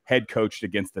never head coached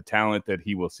against the talent that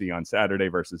he will see on Saturday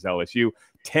versus LSU.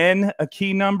 10, a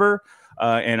key number.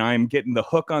 And I'm getting the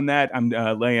hook on that. I'm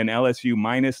laying LSU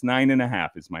minus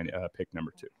 9.5 is my pick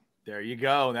number 2. There you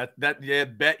go.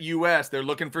 Bet US. They're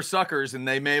looking for suckers, and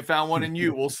they may have found one in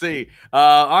you. We'll see.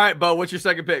 All right, Bo, what's your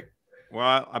second pick?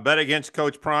 Well, I bet against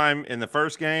Coach Prime in the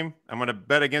first game. I'm going to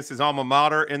bet against his alma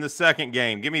mater in the second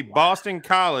game. Give me Boston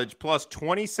College plus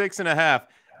 26.5.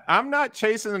 I'm not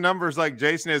chasing the numbers like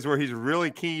Jason is, where he's really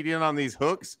keyed in on these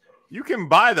hooks. You can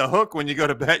buy the hook when you go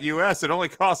to Bet US. It only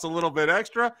costs a little bit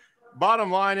extra. Bottom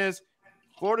line is,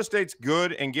 Florida State's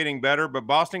good and getting better, but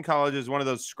Boston College is one of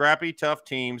those scrappy, tough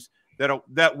teams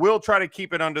that will try to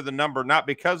keep it under the number, not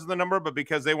because of the number, but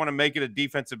because they want to make it a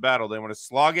defensive battle. They want to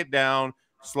slog it down,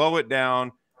 slow it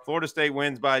down. Florida State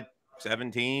wins by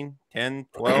 17, 10,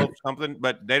 12, something,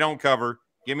 but they don't cover.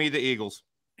 Give me the Eagles.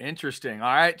 Interesting.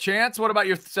 All right, Chance, what about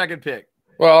your second pick?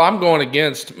 Well, I'm going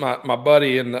against my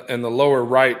buddy in the lower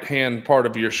right-hand part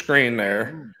of your screen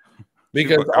there.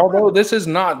 Because although this is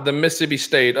not the Mississippi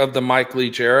State of the Mike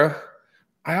Leach era,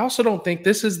 I also don't think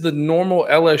this is the normal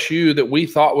LSU that we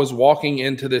thought was walking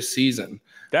into this season.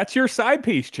 That's your side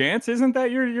piece, Chance. Isn't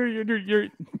that your it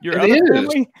other is.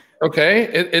 family? Okay,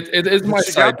 it is my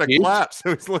He side got the piece. clap,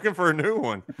 so he's looking for a new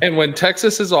one. And when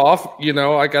Texas is off,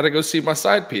 I got to go see my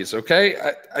side piece. Okay,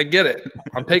 I get it.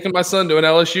 I'm taking my son to an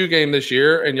LSU game this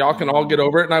year, and y'all can all get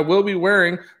over it. And I will be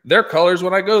wearing their colors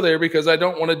when I go there because I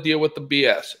don't want to deal with the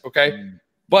BS. Okay,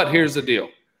 but here's the deal.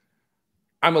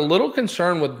 I'm a little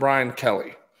concerned with Brian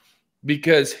Kelly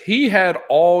because he had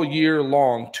all year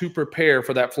long to prepare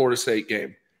for that Florida State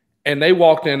game. And they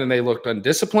walked in and they looked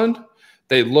undisciplined.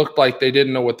 They looked like they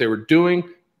didn't know what they were doing.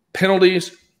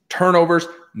 Penalties, turnovers,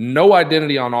 no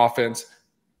identity on offense.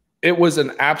 It was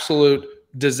an absolute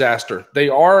disaster. They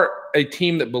are a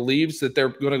team that believes that they're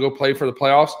going to go play for the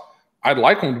playoffs. I'd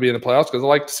like them to be in the playoffs because I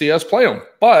like to see us play them.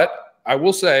 But I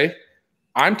will say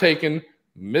I'm taking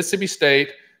Mississippi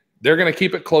State. They're going to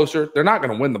keep it closer. They're not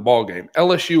going to win the ball game.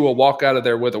 LSU will walk out of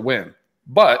there with a win.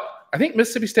 But I think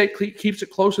Mississippi State keeps it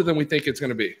closer than we think it's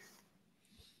going to be.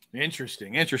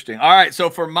 Interesting. All right, so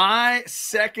for my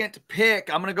second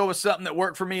pick, I'm going to go with something that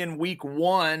worked for me in week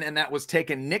 1, and that was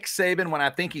taking Nick Saban when I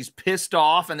think he's pissed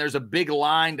off and there's a big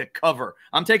line to cover.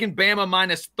 I'm taking Bama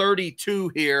minus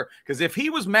 32 here because if he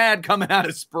was mad coming out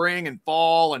of spring and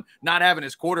fall and not having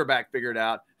his quarterback figured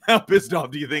out, how pissed off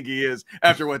do you think he is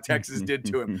after what Texas did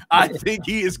to him? I think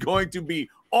he is going to be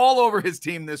all over his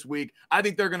team this week. I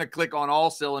think they're going to click on all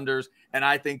cylinders, and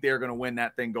I think they're going to win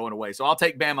that thing going away. So I'll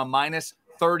take Bama minus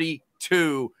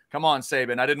 32. Come on,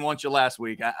 Saban. I didn't want you last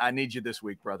week. I need you this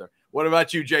week, brother. What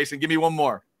about you, Jason? Give me one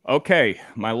more. Okay,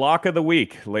 my lock of the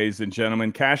week, ladies and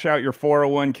gentlemen. Cash out your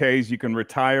 401ks. You can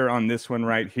retire on this one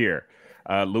right here.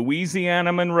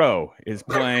 Louisiana Monroe is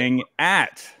playing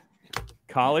at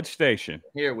College Station.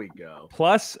 Here we go.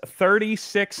 Plus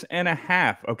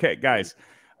 36.5. Okay, guys.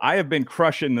 I have been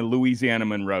crushing the Louisiana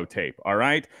Monroe tape, all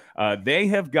right? They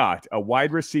have got a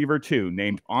wide receiver, too,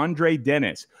 named Andre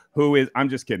Dennis, who is – I'm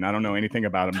just kidding. I don't know anything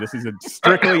about him. This is a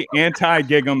strictly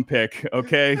anti-Gig'em pick,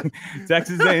 okay?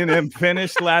 Texas A&M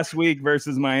finished last week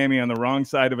versus Miami on the wrong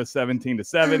side of a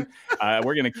 17-7.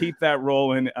 We're going to keep that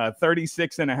rolling.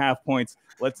 36.5 points.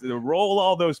 Let's roll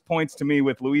all those points to me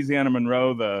with Louisiana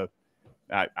Monroe,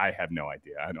 I have no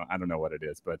idea. I don't know what it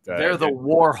is, but they're the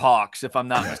Warhawks, if I'm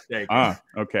not mistaken.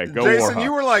 Okay, go Jason, Warhawks.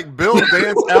 you were like Bill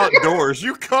Dance outdoors.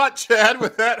 You caught Chad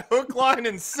with that hook, line,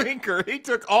 and sinker. He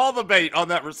took all the bait on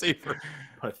that receiver.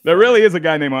 There really is a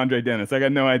guy named Andre Dennis. I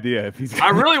got no idea if he's. I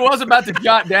really was about to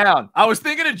jot down. I was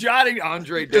thinking of jotting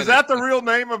Andre Dennis. Is that the real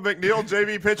name of McNeil,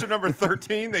 JV pitcher number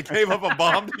 13? They gave up a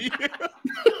bomb to you.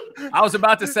 I was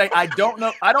about to say, I don't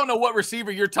know what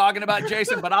receiver you're talking about,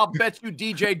 Jason, but I'll bet you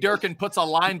DJ Durkin puts a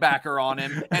linebacker on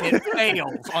him and it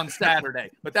fails on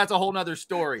Saturday. But that's a whole nother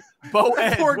story.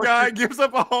 Poor guy gives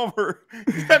up a homer.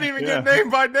 He doesn't even get name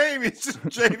by name. He's just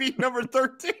JV number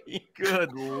 13.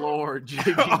 Good Lord,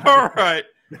 JV. All right.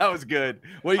 That was good.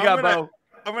 What you got, Bo?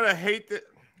 I'm going to hate that.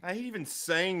 I hate even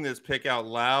saying this pick out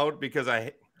loud because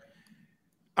I'm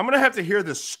going to have to hear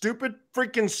this stupid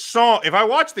freaking song. If I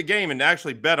watch the game and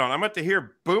actually bet on it, I'm going to have to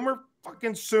hear Boomer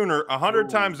fucking Sooner 100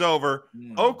 times over.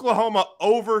 Oklahoma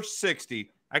over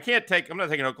 60. I'm not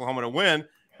taking Oklahoma to win,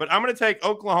 but I'm going to take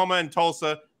Oklahoma and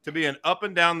Tulsa to be an up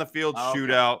and down the field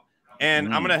shootout.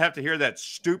 And I'm going to have to hear that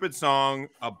stupid song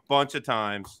a bunch of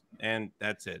times. And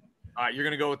that's it. All right, you're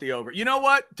going to go with the over. You know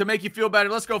what? To make you feel better,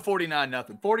 let's go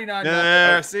 49-0.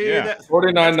 49-0. See,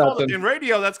 49-0. In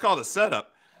radio, that's called a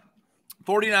setup.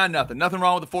 49-0. Nothing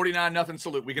wrong with the 49-0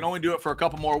 salute. We can only do it for a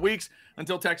couple more weeks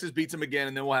until Texas beats them again,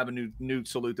 and then we'll have a new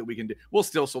salute that we can do. We'll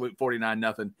still salute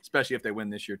 49-0, especially if they win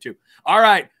this year too. All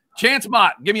right, Chance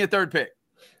Mott, give me a third pick.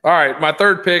 All right, my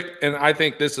third pick, and I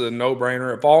think this is a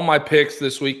no-brainer. Of all my picks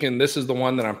this weekend, this is the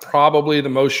one that I'm probably the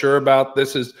most sure about.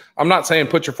 I'm not saying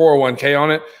put your 401k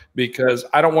on it because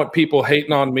I don't want people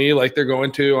hating on me like they're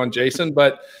going to on Jason,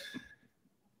 but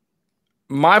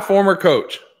my former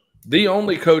coach, the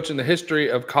only coach in the history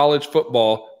of college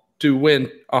football to win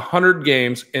 100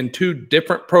 games in 2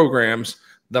 different programs,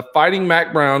 the Fighting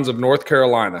Mac Browns of North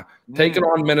Carolina, taking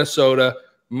on Minnesota,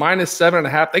 minus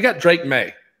 7.5. They got Drake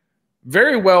May.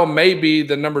 Very well may be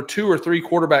the number 2 or 3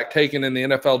 quarterback taken in the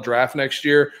NFL draft next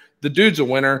year. The dude's a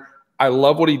winner. I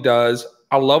love what he does.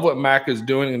 I love what Mac is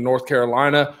doing in North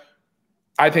Carolina.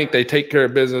 I think they take care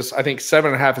of business. I think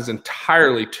 7.5 is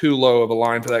entirely too low of a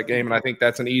line for that game, and I think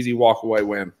that's an easy walk-away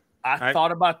win. I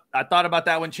thought about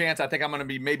that one, Chance. I think I'm going to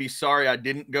be maybe sorry I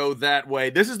didn't go that way.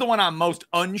 This is the one I'm most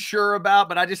unsure about,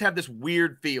 but I just have this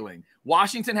weird feeling.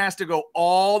 Washington has to go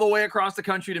all the way across the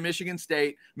country to Michigan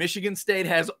State. Michigan State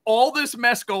has all this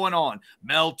mess going on.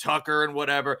 Mel Tucker and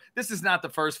whatever. This is not the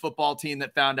first football team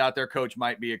that found out their coach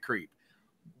might be a creep.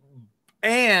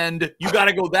 And you got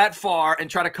to go that far and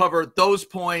try to cover those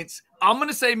points I'm going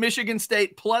to say Michigan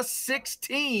State plus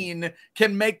 16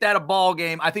 can make that a ball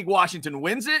game. I think Washington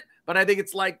wins it, but I think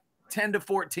it's like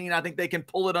 10-14. I think they can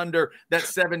pull it under that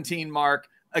 17 mark.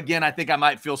 Again, I think I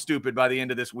might feel stupid by the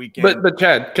end of this weekend. But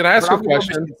Chad, can I ask a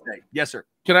question? Yes, sir.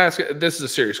 Can I ask? This is a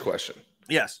serious question.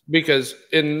 Yes. Because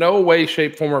in no way,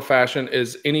 shape, form, or fashion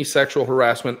is any sexual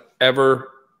harassment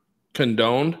ever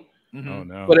condoned. Oh,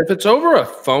 no. But if it's over a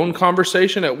phone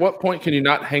conversation, at what point can you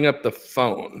not hang up the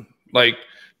phone? Like,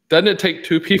 doesn't it take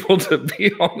two people to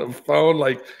be on the phone?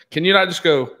 Like, can you not just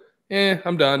go,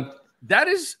 I'm done? That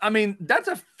is, I mean, that's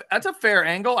a fair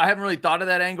angle. I haven't really thought of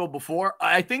that angle before.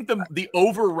 I think the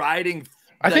overriding.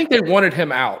 I think they wanted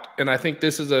him out, and I think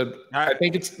this is I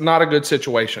think it's not a good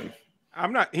situation.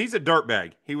 He's a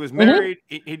dirtbag. He was married.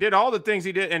 He did all the things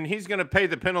he did, and he's going to pay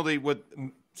the penalty with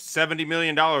 $70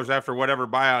 million after whatever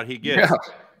buyout he gets. Yeah.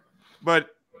 But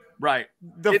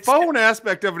the phone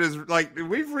aspect of it is like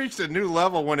we've reached a new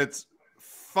level when it's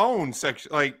phone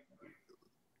section. Like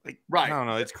I don't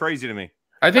know. It's crazy to me.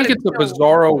 I think it's a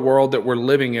bizarro world that we're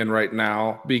living in right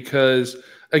now because,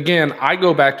 again, I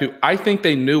go back to I think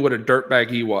they knew what a dirtbag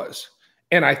he was,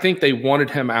 and I think they wanted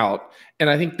him out.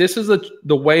 And I think this is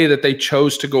the way that they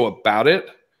chose to go about it,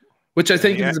 which I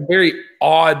think is a very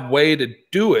odd way to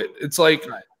do it. It's like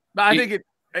I think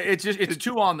it's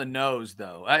too on the nose,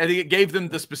 though. I think it gave them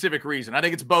the specific reason. I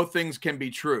think it's both things can be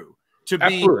true. I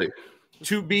mean,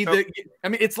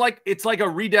 it's like a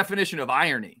redefinition of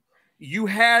irony. You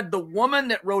had the woman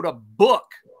that wrote a book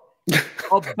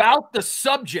about the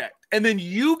subject, and then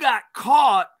you got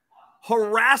caught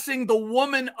harassing the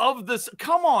woman of this.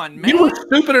 Come on, man. You were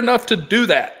stupid enough to do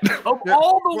that. Of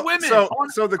all the women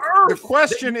so the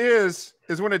question is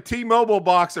when a T-Mobile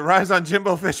box arrives on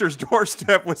Jimbo Fisher's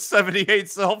doorstep with 78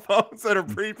 cell phones that are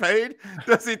prepaid,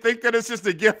 does he think that it's just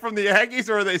a gift from the Aggies,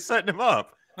 or are they setting him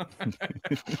up?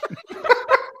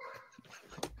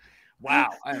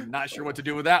 Wow, I am not sure what to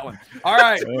do with that one. All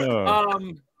right.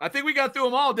 I think we got through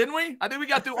them all, didn't we? I think we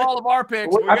got through all of our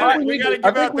picks. We got to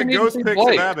give out the ghost picks of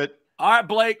Abbott. All right,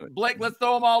 Blake, let's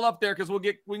throw them all up there because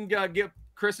we can get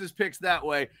Chris's picks that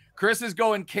way. Chris is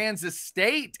going Kansas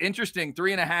State. Interesting,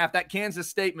 3.5. That Kansas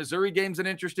State Missouri game's an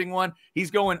interesting one. He's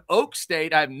going Oak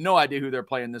State. I have no idea who they're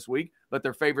playing this week, but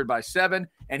they're favored by 7.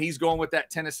 And he's going with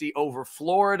that Tennessee over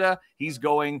Florida. He's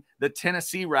going the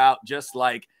Tennessee route, just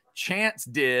like Chance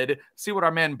did. See what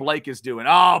our man Blake is doing.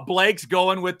 Oh, Blake's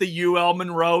going with the UL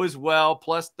Monroe as well,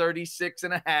 plus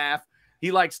 36.5.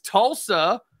 He likes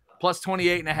Tulsa plus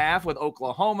 28.5 with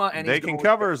Oklahoma. And they can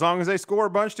cover as long as they score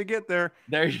a bunch to get there.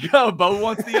 There you go. Bo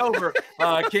wants the over.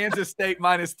 Kansas State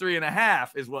minus 3.5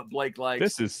 is what Blake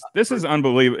likes. This is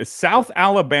unbelievable. South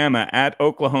Alabama at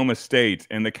Oklahoma State,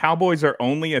 and the Cowboys are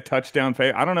only a touchdown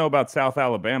favorite. I don't know about South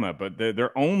Alabama, but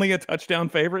they're only a touchdown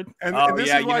favorite. And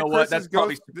this is why what?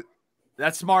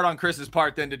 That's smart on Chris's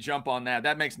part then to jump on that.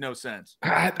 That makes no sense.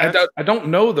 I don't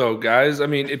know, though, guys. I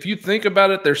mean, if you think about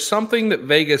it, there's something that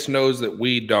Vegas knows that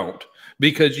we don't.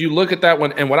 Because you look at that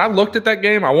one, and when I looked at that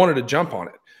game, I wanted to jump on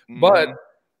it. But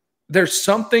there's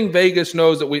something Vegas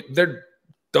knows that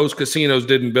those casinos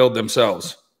didn't build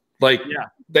themselves. Like,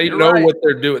 they know what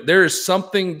they're doing. There is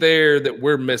something there that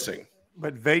we're missing.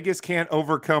 But Vegas can't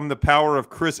overcome the power of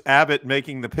Chris Abbott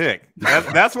making the pick.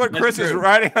 That's what Chris is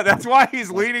writing. That's why he's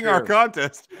leading our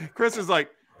contest. Chris is like,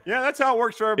 yeah, that's how it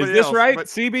works for everybody else. Is this right? But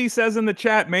CB says in the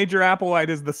chat, Major Applewhite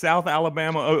is the South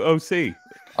Alabama OC.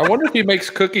 I wonder if he makes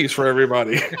cookies for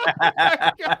everybody.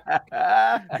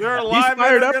 They're alive. He's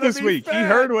fired up this week. He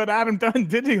heard what Adam Dunn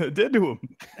did to him.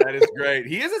 That is great.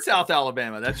 He is in South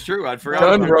Alabama. That's true. I'd forgot.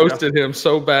 Dunn roasted him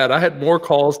so bad. I had more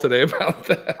calls today about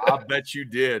that. I bet you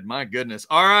did. My goodness.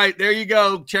 All right, there you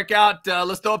go. Check out.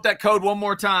 Let's throw up that code one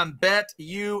more time.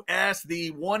 BetUS,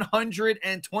 the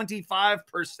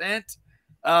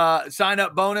 125% sign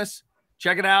up bonus.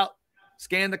 Check it out.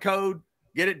 Scan the code.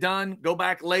 Get it done. Go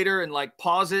back later and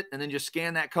pause it and then just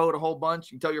scan that code a whole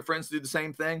bunch. You can tell your friends to do the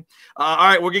same thing. All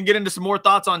right, we're going to get into some more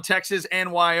thoughts on Texas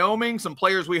and Wyoming. Some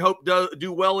players we hope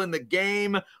do well in the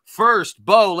game. First,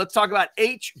 Bo, let's talk about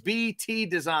HBT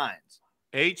Designs.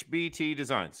 HBT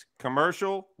Designs.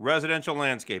 Commercial, residential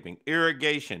landscaping,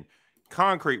 irrigation,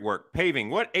 concrete work, paving.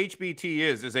 What HBT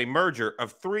is a merger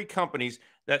of 3 companies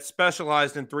that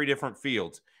specialized in 3 different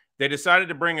fields. They decided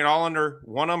to bring it all under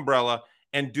one umbrella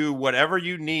and do whatever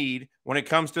you need when it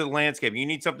comes to the landscape. You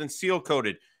need something seal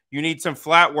coated. You need some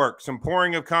flat work, some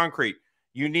pouring of concrete.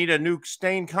 You need a new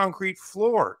stained concrete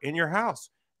floor in your house.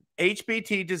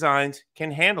 HBT Designs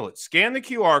can handle it. Scan the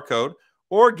QR code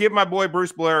or give my boy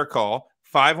Bruce Blair a call,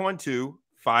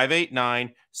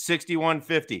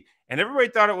 512-589-6150. And everybody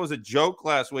thought it was a joke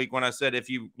last week when I said if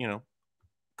you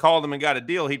called him and got a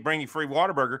deal, he'd bring you free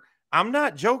Whataburger. I'm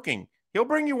not joking. He'll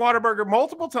bring you Whataburger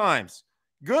multiple times.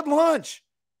 Good lunch.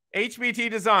 HBT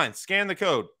Design. Scan the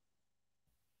code.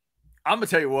 I'm gonna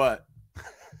tell you what.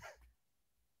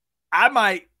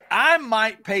 I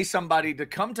might pay somebody to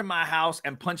come to my house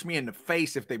and punch me in the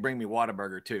face if they bring me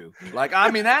Whataburger too. Like,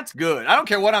 I mean, that's good. I don't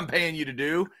care what I'm paying you to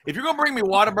do. If you're gonna bring me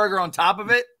Whataburger on top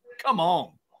of it, come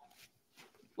on.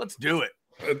 Let's do it.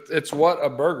 It's what a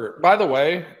burger. By the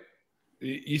way,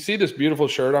 you see this beautiful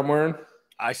shirt I'm wearing?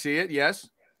 I see it, yes.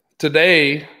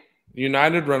 Today,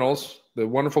 United Rentals, the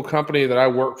wonderful company that I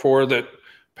work for that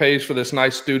pays for this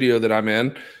nice studio that I'm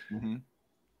in,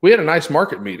 we had a nice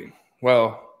market meeting.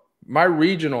 Well, my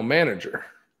regional manager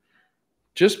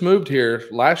just moved here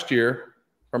last year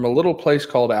from a little place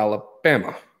called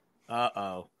Alabama.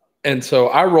 Uh-oh. And so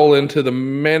I roll into the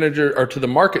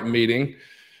market meeting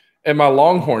in my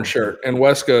Longhorn shirt, and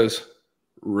Wes goes,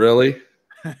 "Really?"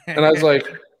 And I was like,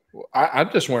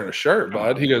 I'm just wearing a shirt,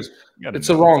 bud. He goes, "It's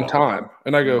the wrong time."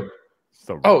 And I go,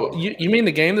 "Oh, you mean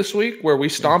the game this week where we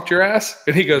stomped your ass?"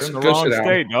 And he goes, "Go sit down."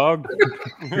 State, dog.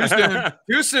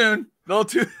 Too soon. A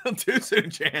little too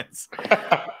soon, Chance.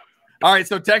 All right,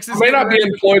 so Texas I may not be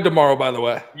employed tomorrow, by the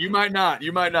way. You might not.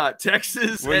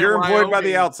 Texas. Well, you're employed by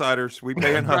the outsiders. We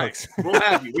pay in hikes. We'll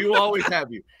have you. We will always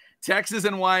have you. Texas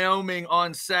and Wyoming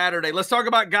on Saturday. Let's talk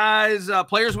about guys,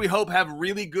 players we hope have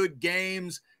really good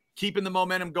games, keeping the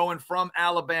momentum going from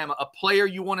Alabama. A player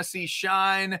you want to see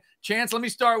shine. Chance, let me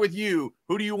start with you.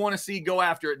 Who do you want to see go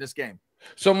after it in this game?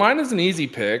 So mine is an easy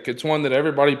pick. It's one that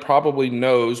everybody probably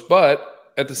knows,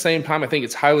 but at the same time, I think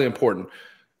it's highly important.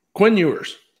 Quinn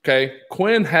Ewers. Okay.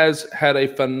 Quinn has had a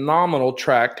phenomenal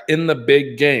track in the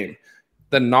big game.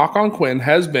 The knock on Quinn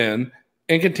has been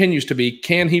and continues to be,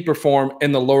 can he perform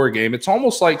in the lower game? It's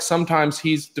almost like sometimes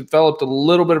he's developed a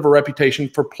little bit of a reputation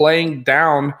for playing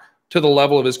down to the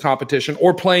level of his competition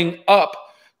or playing up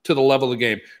to the level of the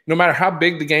game. No matter how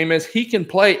big the game is, he can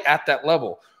play at that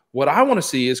level. What I want to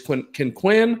see is can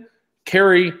Quinn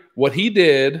carry what he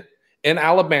did in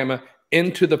Alabama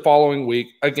into the following week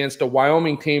against a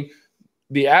Wyoming team?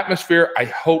 The atmosphere, I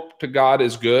hope to God,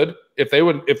 is good. If they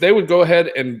would go ahead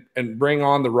and bring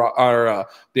on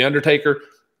the Undertaker,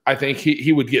 I think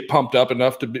he would get pumped up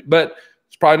enough to be. But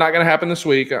it's probably not going to happen this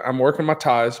week. I'm working my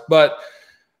ties, but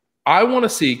I want to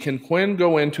see, can Quinn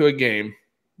go into a game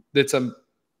that's a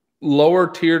lower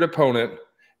tiered opponent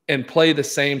and play the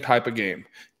same type of game?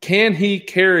 Can he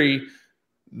carry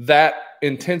that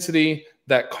intensity,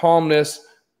 that calmness,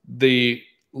 the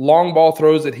long ball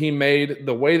throws that he made,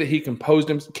 the way that he composed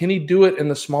him? Can he do it in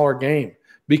the smaller game?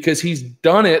 Because he's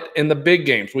done it in the big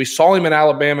games. We saw him in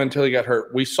Alabama until he got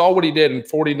hurt. We saw what he did in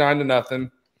 49-0.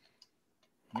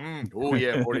 Oh,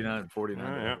 yeah,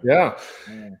 49-49. Yeah.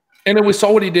 And then we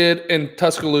saw what he did in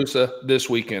Tuscaloosa this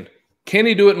weekend. Can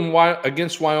he do it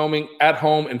against Wyoming at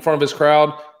home in front of his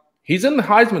crowd? He's in the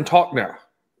Heisman talk now.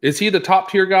 Is he the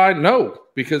top-tier guy? No,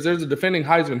 because there's a defending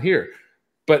Heisman here.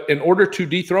 But in order to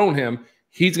dethrone him,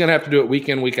 he's going to have to do it week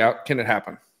in, week out. Can it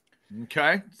happen?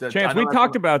 Okay. Chance, we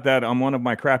talked about that on one of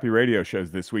my crappy radio shows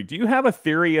this week. Do you have a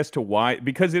theory as to why?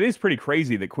 Because it is pretty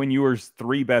crazy that Quinn Ewers'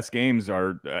 3 best games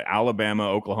are Alabama,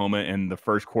 Oklahoma, and the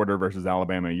first quarter versus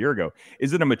Alabama a year ago.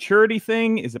 Is it a maturity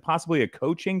thing? Is it possibly a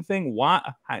coaching thing? Why?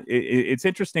 It's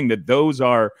interesting that those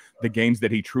are the games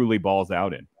that he truly balls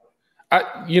out in.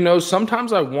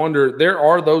 Sometimes I wonder, there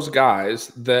are those guys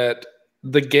that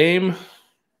the game –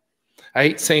 I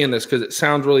hate saying this because it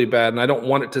sounds really bad, and I don't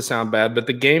want it to sound bad, but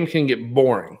the game can get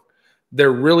boring.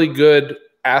 They're really good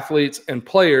athletes and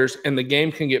players, and the game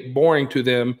can get boring to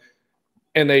them.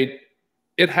 And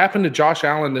it happened to Josh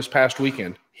Allen this past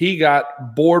weekend. He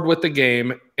got bored with the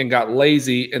game and got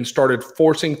lazy and started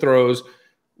forcing throws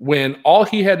when all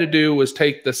he had to do was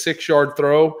take the 6-yard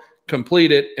throw,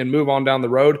 complete it, and move on down the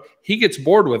road. He gets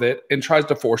bored with it and tries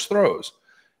to force throws.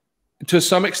 To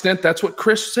some extent, that's what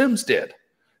Chris Sims did.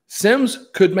 Sims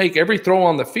could make every throw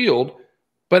on the field,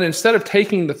 but instead of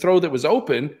taking the throw that was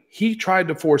open, he tried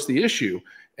to force the issue.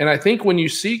 And I think when you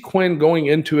see Quinn going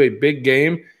into a big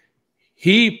game,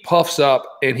 he puffs up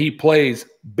and he plays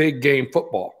big game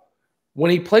football. When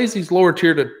he plays these lower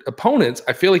tiered opponents,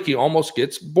 I feel like he almost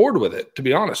gets bored with it, to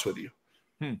be honest with you.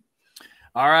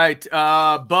 All right.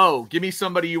 Bo, give me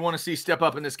somebody you want to see step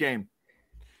up in this game.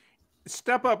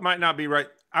 Step up might not be right.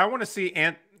 I want to see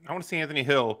Anthony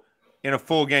Hill in a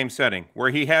full game setting where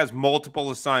he has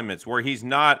multiple assignments, where he's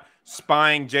not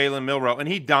spying Jalen Milroe, and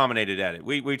he dominated at it.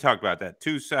 We talked about that.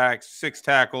 2 sacks, 6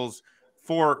 tackles,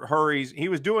 4 hurries. He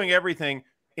was doing everything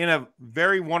in a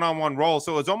very one-on-one role.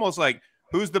 So it's almost like,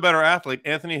 who's the better athlete,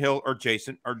 Anthony Hill or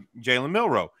Jalen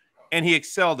Milroe? And he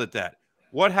excelled at that.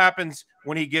 What happens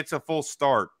when he gets a full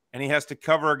start and he has to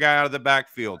cover a guy out of the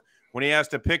backfield? when he has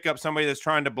to pick up somebody that's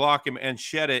trying to block him and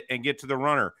shed it and get to the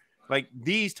runner. Like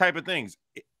these type of things.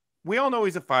 We all know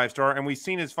he's a 5-star, and we've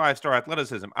seen his 5-star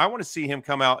athleticism. I want to see him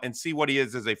come out and see what he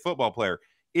is as a football player.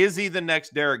 Is he the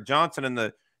next Derek Johnson in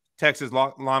the Texas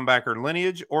linebacker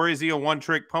lineage, or is he a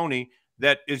one-trick pony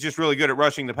that is just really good at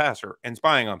rushing the passer and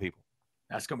spying on people?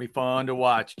 That's going to be fun to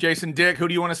watch. Jason Dick, who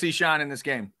do you want to see shine in this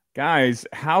game? Guys,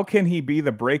 how can he be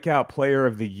the breakout player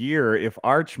of the year if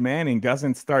Arch Manning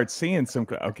doesn't start seeing some?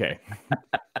 Okay.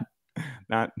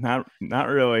 Not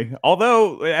really.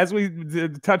 Although, as we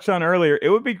touched on earlier, it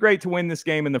would be great to win this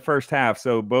game in the first half,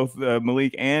 so both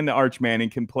Malik and Arch Manning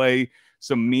can play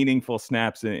some meaningful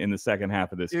snaps in the second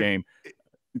half of this game.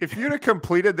 If you'd have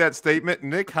completed that statement,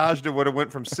 Nick Hajda would have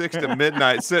went from 6 to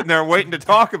midnight sitting there waiting to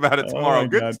talk about it tomorrow.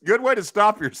 Good way to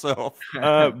stop yourself.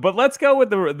 But let's go with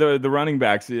the running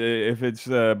backs. If it's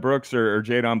Brooks or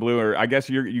Jadon Blue, or I guess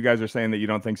you guys are saying that you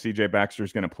don't think C.J. Baxter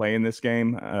is going to play in this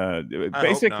game.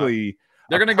 Basically,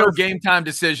 they're going to go game time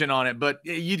decision on it, but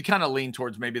you'd kind of lean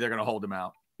towards maybe they're going to hold him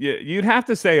out. Yeah, you'd have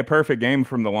to say a perfect game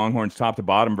from the Longhorns top to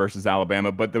bottom versus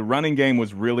Alabama, but the running game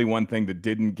was really one thing that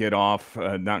didn't get off,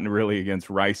 not really against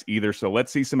Rice either. So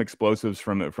let's see some explosives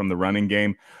from the running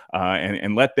game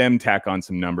and let them tack on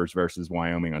some numbers versus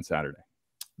Wyoming on Saturday.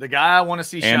 The guy I want to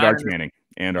see shine. And Arch Manning.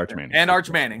 And Arch Manning. And Arch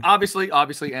Manning. Obviously,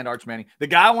 and Arch Manning. The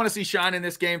guy I want to see shine in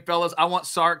this game, fellas, I want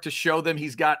Sark to show them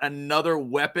he's got another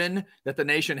weapon that the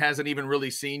nation hasn't even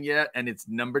really seen yet, and it's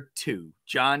number 2,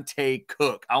 Jonte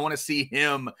Cook. I want to see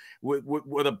him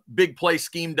with a big play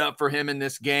schemed up for him in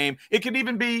this game. It could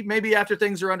even be maybe after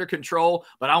things are under control,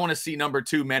 but I want to see number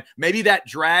 2, man. Maybe that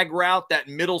drag route, that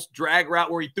middle drag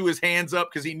route where he threw his hands up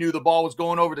because he knew the ball was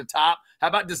going over the top. How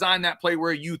about design that play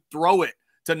where you throw it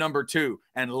to number 2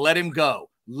 and let him go?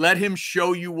 Let him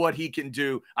show you what he can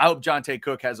do. I hope Jonte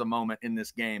Cook has a moment in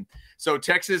this game. So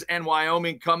Texas and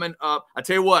Wyoming coming up. I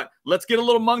tell you what, let's get a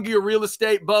little Mungia real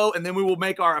estate, Bo, and then we will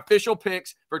make our official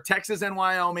picks for Texas and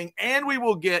Wyoming, and we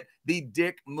will get the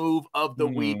Dick move of the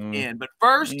week in. But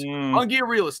first, Mungia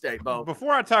real estate, Bo.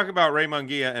 Before I talk about Ray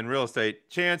Mungia and real estate,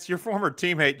 Chance, your former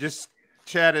teammate just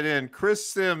chatted in. Chris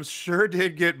Sims sure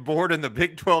did get bored in the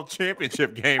Big 12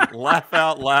 championship game. Laugh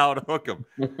out loud, hook 'em.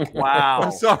 Wow.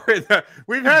 I'm sorry.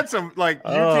 We've had some like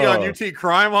UT on UT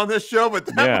crime on this show, but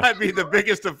that might be the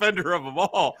biggest offender of them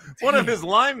all. One of his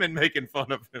linemen making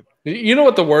fun of him. You know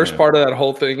what the worst part of that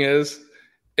whole thing is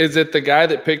that the guy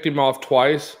that picked him off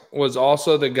twice was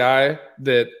also the guy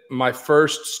that my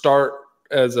first start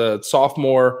as a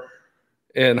sophomore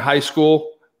in high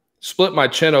school split my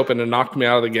chin open and knocked me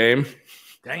out of the game.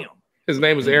 Damn. His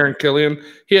name was Aaron Killian.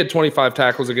 He had 25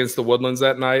 tackles against the Woodlands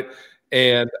that night.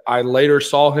 And I later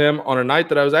saw him on a night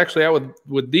that I was actually out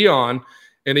with Dion.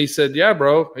 And he said, yeah,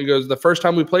 bro. He goes, the first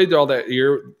time we played all that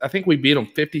year, I think we beat him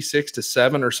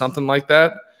 56-7 or something like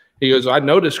that. He goes, I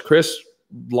noticed Chris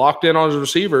locked in on his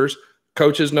receivers.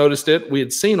 Coaches noticed it. We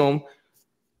had seen him.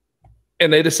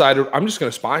 And they decided, I'm just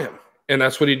going to spy him. And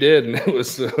that's what he did. And it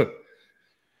was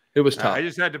tough. I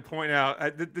just had to point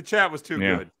out, the chat was too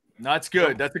good. That's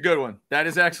good. That's a good one. That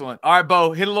is excellent. All right,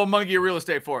 Bo, hit a little Mungia real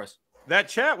estate for us. That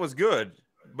chat was good,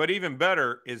 but even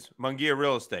better is Mungia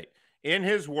real estate. In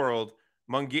his world,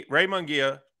 Ray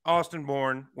Mungia, Austin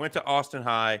born, went to Austin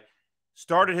High,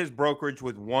 started his brokerage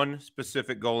with one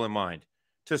specific goal in mind,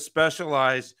 to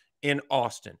specialize in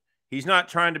Austin. He's not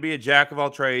trying to be a jack of all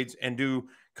trades and do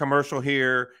commercial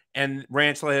here and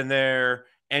ranch land there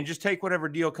and just take whatever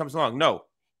deal comes along. No,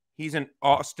 he's an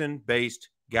Austin-based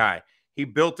guy. He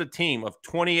built a team of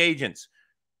 20 agents.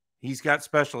 He's got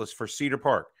specialists for Cedar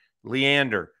Park,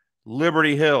 Leander,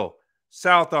 Liberty Hill,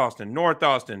 South Austin, North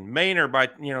Austin, Maynard,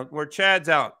 where Chad's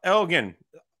out, Elgin,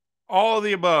 all of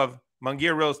the above.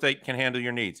 Mungia Real Estate can handle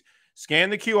your needs. Scan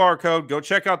the QR code. Go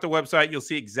check out the website. You'll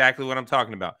see exactly what I'm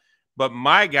talking about. But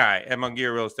my guy at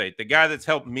Mungia Real Estate, the guy that's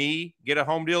helped me get a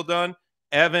home deal done,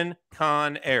 Evan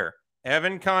Conair.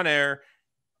 Evan Conair,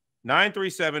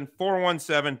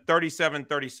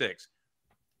 937-417-3736.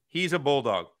 He's a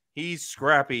bulldog. He's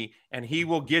scrappy, and he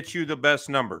will get you the best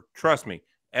number. Trust me.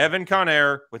 Evan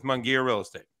Conair with Mungia Real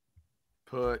Estate.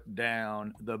 Put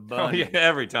down the bunny. Oh, yeah,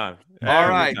 every time. All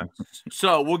right.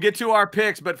 So we'll get to our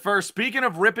picks. But first, speaking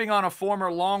of ripping on a former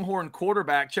Longhorn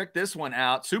quarterback, check this one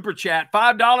out. Super chat,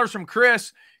 $5 from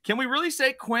Chris. Can we really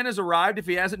say Quinn has arrived if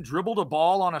he hasn't dribbled a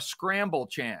ball on a scramble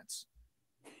chance?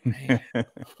 Man.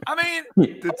 I mean,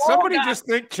 did somebody just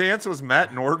think Chance was Matt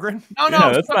Norgren?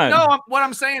 No. What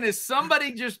I'm saying is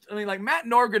somebody like Matt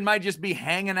Norgren might just be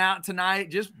hanging out tonight,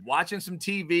 just watching some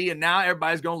TV, and now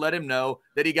everybody's going to let him know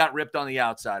that he got ripped on the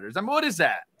Outsiders. I mean, what is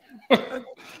that?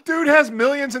 Dude has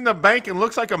millions in the bank and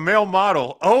looks like a male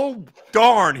model. Oh,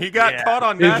 darn. He got caught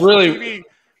on national TV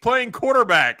playing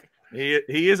quarterback.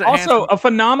 He is also a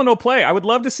phenomenal play. I would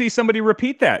love to see somebody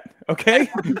repeat that. Okay.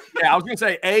 Yeah, I was going to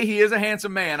say, A, he is a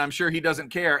handsome man. I'm sure he doesn't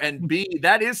care. And B,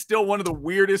 that is still one of the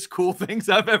weirdest cool things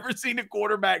I've ever seen a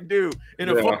quarterback do in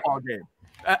a football game.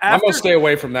 I'm going to stay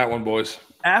away from that one, boys.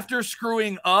 After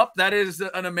screwing up, that is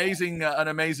an amazing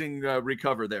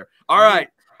recover there. All right.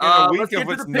 In a week of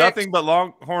it's nothing but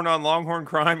Longhorn on Longhorn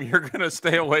crime, you're going to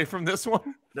stay away from this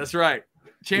one? That's right.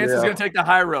 Chance is going to take the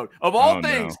high road. Of all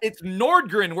things, it's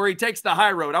Nordgren where he takes the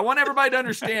high road. I want everybody to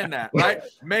understand that, right?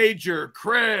 Major,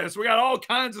 Chris, we got all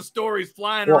kinds of stories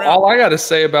flying around. All I got to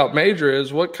say about Major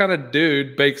is what kind of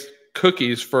dude bakes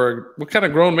cookies what kind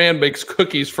of grown man bakes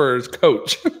cookies for his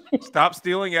coach? Stop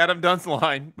stealing Adam Dunn's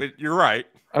line, but you're right.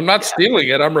 I'm not stealing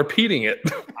it. I'm repeating it.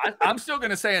 I'm still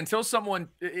going to say until someone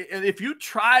 – if you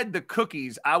tried the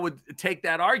cookies, I would take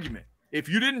that argument. If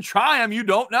you didn't try them, you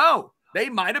don't know. They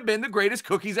might have been the greatest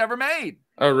cookies ever made.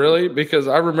 Oh, really? Because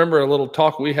I remember a little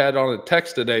talk we had on a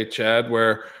text today, Chad,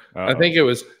 where I think it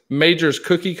was Major's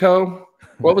Cookie Co.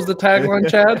 What was the tagline,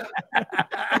 Chad?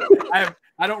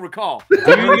 I don't recall.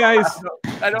 I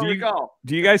don't recall.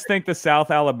 Do you guys think the South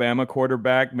Alabama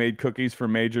quarterback made cookies for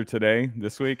Major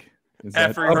this week?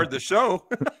 After he heard the show.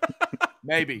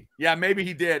 Maybe. Yeah, maybe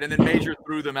he did. And then Major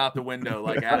threw them out the window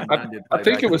like Adam Dunn did. I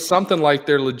think it was something like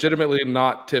they're legitimately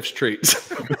not Tiff's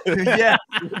treats. Yeah,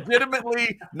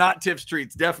 legitimately not Tiff's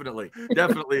treats. Definitely.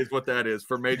 Definitely is what that is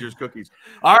for Major's cookies.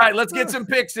 All right, let's get some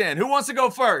picks in. Who wants to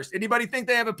go first? Anybody think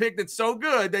they have a pick that's so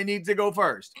good they need to go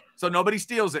first so nobody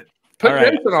steals it? Put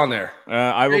Jason on there.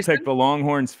 I will take the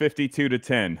Longhorns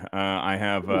 52-10. I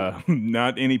have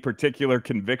not any particular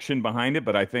conviction behind it,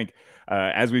 but I think,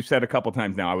 as we've said a couple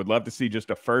times now, I would love to see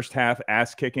just a first half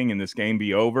ass kicking and this game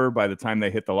be over by the time they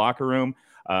hit the locker room.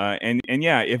 And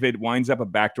yeah, if it winds up a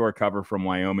backdoor cover from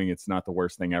Wyoming, it's not the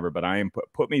worst thing ever. But I am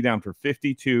put me down for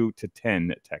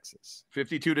 52-10 Texas.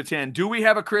 52-10. Do we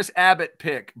have a Chris Abbott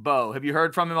pick, Bo? Have you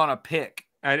heard from him on a pick?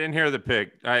 I didn't hear the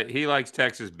pick. He likes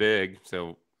Texas big,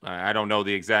 so I don't know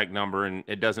the exact number, and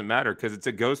it doesn't matter because it's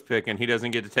a ghost pick, and he doesn't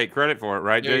get to take credit for it,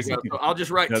 right, Jason? So I'll just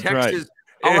write Texas. Right.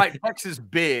 I'll write Texas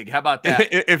big. How about that?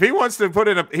 If he wants to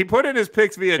he put in his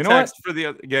picks via text for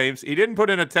the games. He didn't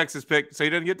put in a Texas pick, so he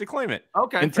didn't get to claim it.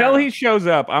 Okay. Until he shows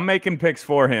up, I'm making picks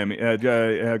for him.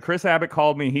 Chris Abbott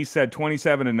called me. He said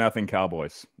 27-0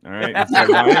 Cowboys. All right. It said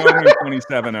Wyoming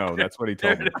 27-0. That's what he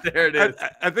told me. There it is.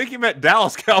 I think he meant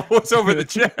Dallas Cowboys over the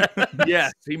chat.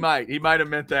 Yes, he might. He might have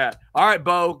meant that. All right,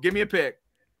 Bo, give me a pick.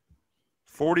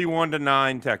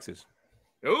 41-9 Texas.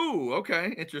 Ooh,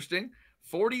 okay. Interesting.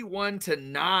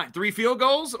 41-9. 3 field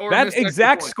goals? Or that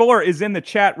exact score is in the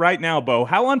chat right now, Bo.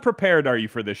 How unprepared are you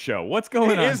for this show? What's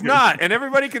going on? It is not, and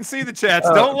everybody can see the chats.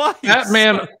 Don't lie. Fat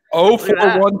Man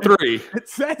 0413. It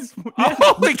says,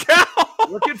 holy cow.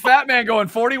 Look at Fat Man going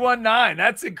 41-9.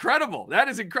 That's incredible. That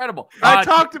is incredible. I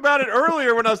talked about it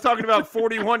earlier when I was talking about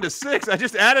 41-6. I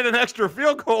just added an extra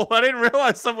field goal. I didn't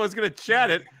realize someone was going to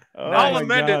chat it. I'll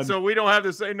amend it so we don't have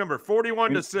the same number.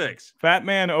 41-6. Fat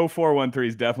Man 0413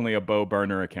 is definitely a Bo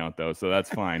burner account, though, so that's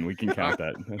fine. We can count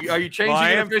that. Are you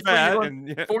changing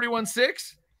it?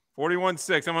 41-6?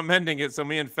 41-6. I'm amending it so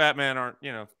me and Fat Man aren't,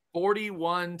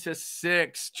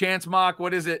 41-6. Chance Mock,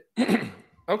 what is it?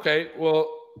 Okay, well,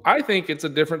 I think it's a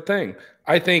different thing.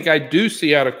 I think I do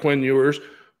see out of Quinn Ewers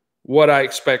what I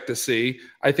expect to see.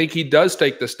 I think he does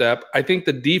take the step. I think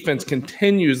the defense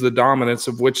continues the dominance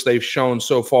of which they've shown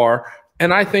so far.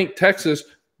 And I think Texas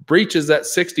breaches that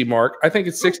 60 mark. I think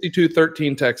it's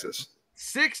 62-13 Texas.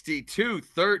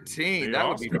 62-13.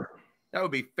 That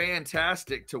would be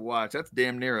fantastic to watch. That's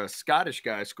damn near a Scottish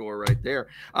guy score right there.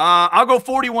 I'll go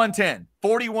 41-10.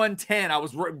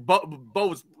 41-10. Bo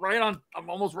was right on. I'm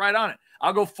almost right on it.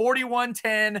 I'll go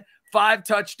 41-10. 5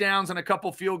 touchdowns and a couple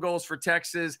field goals for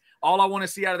Texas. All I want to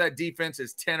see out of that defense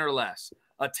is 10 or less.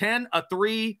 A 10, a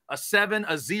 3, a 7,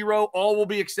 a 0, all will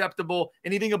be acceptable.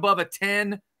 Anything above a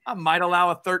 10, I might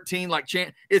allow a 13.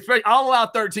 I'll allow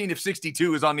 13 if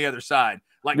 62 is on the other side,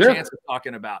 like Chance was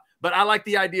talking about. But I like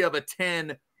the idea of a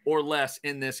 10 or less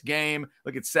in this game.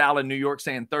 Look at Sal in New York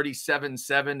saying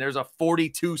 37-7. There's a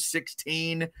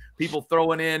 42-16. People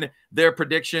throwing in their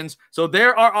predictions. So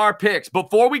there are our picks.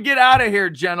 Before we get out of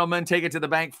here, gentlemen, take it to the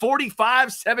bank.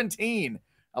 45-17.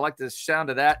 I like the sound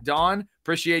of that. Dawn,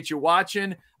 appreciate you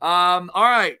watching. All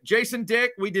right, Jason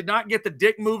Dick, we did not get the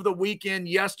Dick move of the weekend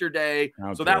yesterday.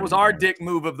 So that was our Dick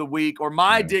move of the week, or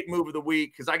my Dick move of the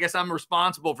week, because I guess I'm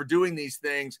responsible for doing these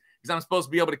things because I'm supposed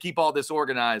to be able to keep all this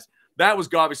organized. That was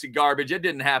obviously garbage. It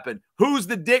didn't happen. Who's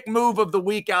the Dick move of the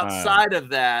week outside of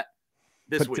that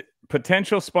this week?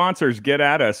 potential sponsors, get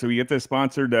at us. So we get this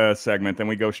sponsored segment, then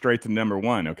we go straight to number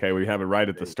one. Okay, we have it right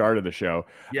at the start of the show.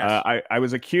 Yes. I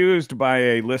was accused by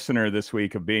a listener this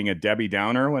week of being a Debbie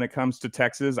Downer when it comes to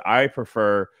Texas. I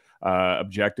prefer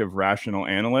objective, rational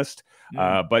analyst.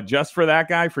 But just for that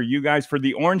guy, for you guys, for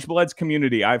the Orangebloods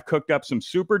community, I've cooked up some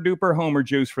super duper homer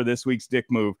juice for this week's Dick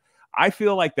Move. I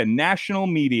feel like the national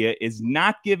media is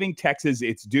not giving Texas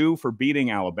its due for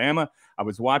beating Alabama. I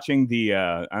was watching the,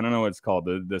 I don't know what it's called,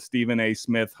 the Stephen A.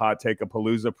 Smith Hot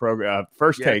Take-a-Palooza program,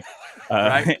 First Take.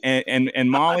 Right.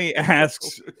 and Molly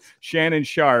asks Shannon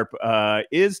Sharp,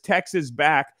 is Texas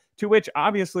back? To which,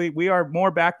 obviously, we are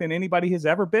more back than anybody has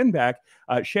ever been back.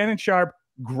 Shannon Sharp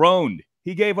groaned.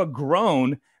 He gave a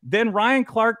groan. Then Ryan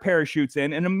Clark parachutes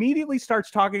in and immediately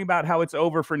starts talking about how it's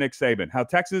over for Nick Saban, how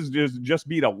Texas just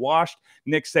beat a washed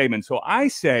Nick Saban. So I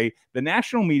say the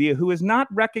national media, who is not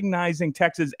recognizing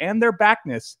Texas and their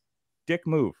backness, Dick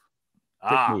Move.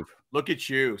 Dick Move. Look at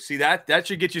you. See, that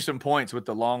should get you some points with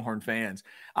the Longhorn fans.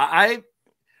 I'm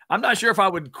not sure if I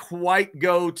would quite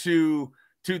go to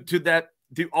that,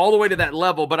 all the way to that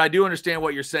level, but I do understand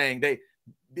what you're saying.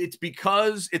 It's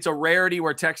because it's a rarity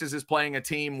where Texas is playing a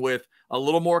team with a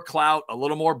little more clout, a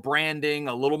little more branding,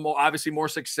 a little more, obviously more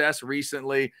success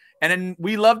recently. And then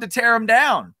we love to tear them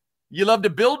down. You love to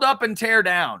build up and tear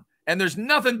down. And there's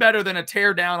nothing better than a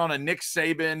tear down on a Nick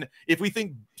Saban. If we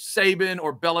think Saban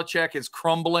or Belichick is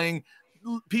crumbling,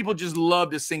 people just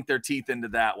love to sink their teeth into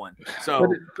that one. So,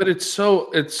 but it's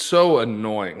so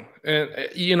annoying. And,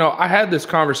 you know, I had this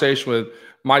conversation with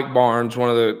Mike Barnes, one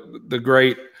of the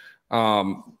great,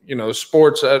 you know,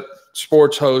 sports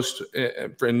host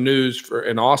in news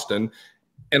in Austin.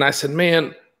 And I said,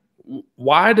 man,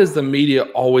 why does the media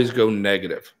always go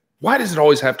negative? Why does it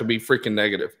always have to be freaking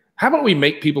negative? How about we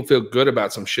make people feel good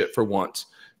about some shit for once?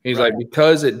 He's right. Like,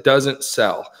 because it doesn't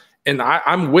sell. And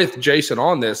I'm with Jason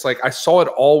on this. Like, I saw it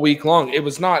all week long. It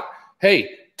was not, hey,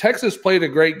 Texas played a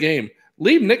great game.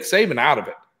 Leave Nick Saban out of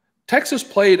it. Texas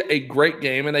played a great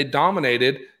game, and they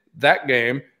dominated that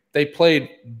game. They played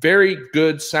very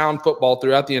good, sound football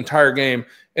throughout the entire game.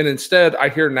 And instead, I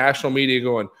hear national media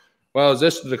going, well, is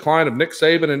this the decline of Nick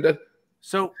Saban? And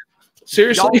so,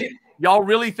 seriously? Y'all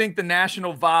really think the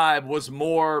national vibe was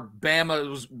more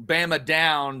Bama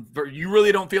down? You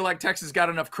really don't feel like Texas got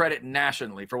enough credit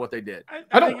nationally for what they did?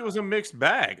 I think it was a mixed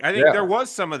bag. I think there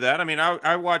was some of that. I mean,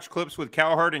 I watched clips with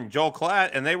Cowherd and Joel Klatt,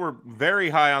 and they were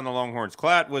very high on the Longhorns.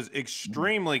 Klatt was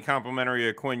extremely complimentary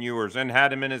of Quinn Ewers and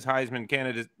had him in his Heisman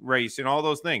candidate race and all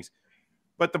those things.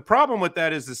 But the problem with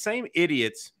that is the same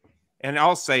idiots, and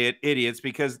I'll say it, idiots,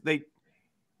 because they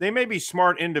may be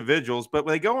smart individuals, but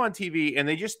when they go on TV and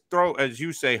they just throw, as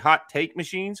you say, hot take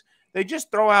machines, they just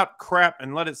throw out crap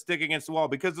and let it stick against the wall,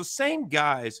 because the same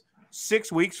guys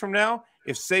 6 weeks from now,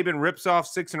 if Saban rips off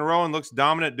 6 in a row and looks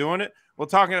dominant doing it, we're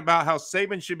talking about how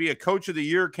Saban should be a coach of the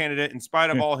year candidate in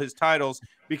spite of all his titles,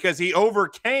 because he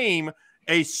overcame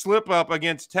a slip up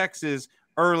against Texas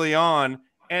early on,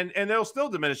 and they'll still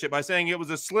diminish it by saying it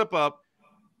was a slip up.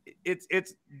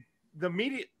 It's the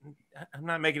media. I'm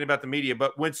not making it about the media,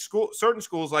 but when certain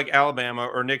schools like Alabama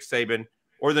or Nick Saban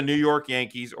or the New York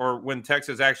Yankees, or when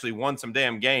Texas actually won some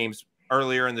damn games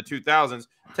earlier in the 2000s,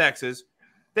 Texas,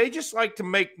 they just like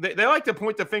to they like to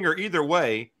point the finger either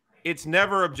way. It's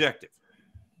never objective.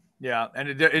 Yeah, and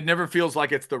it never feels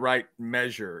like it's the right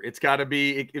measure. It's got to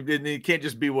be, it can't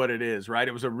just be what it is, right?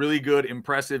 It was a really good,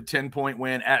 impressive 10-point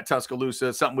win at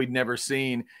Tuscaloosa, something we'd never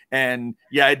seen. And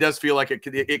yeah, it does feel like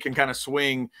it can kind of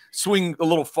swing a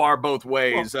little far both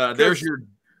ways. Well, there's your,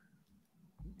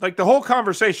 like, the whole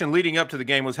conversation leading up to the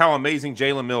game was how amazing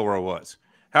Jalen Milroe was,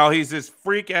 how he's this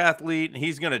freak athlete and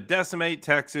he's going to decimate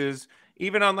Texas.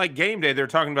 Even on like game day, they're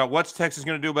talking about what's Texas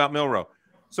going to do about Milroe.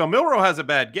 So Milroe has a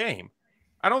bad game.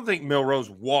 I don't think Milroe's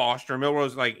washed, or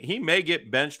Milroe's like, he may get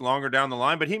benched longer down the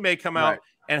line, but he may come out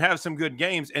and have some good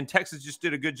games. And Texas just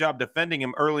did a good job defending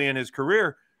him early in his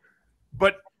career.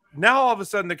 But now all of a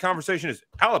sudden the conversation is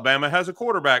Alabama has a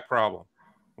quarterback problem.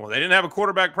 Well, they didn't have a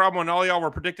quarterback problem when all y'all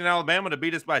were predicting Alabama to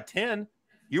beat us by 10.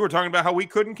 You were talking about how we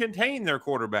couldn't contain their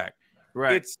quarterback.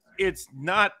 Right. It's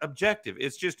not objective.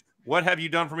 It's just, what have you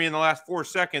done for me in the last 4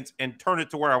 seconds, and turn it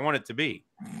to where I want it to be.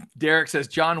 Derek says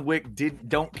John Wick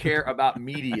don't care about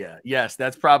media. Yes,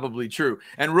 that's probably true.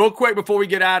 And real quick before we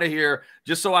get out of here,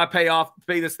 just so I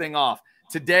pay this thing off.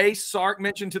 Today, Sark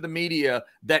mentioned to the media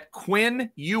that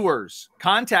Quinn Ewers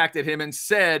contacted him and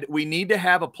said, we need to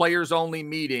have a players-only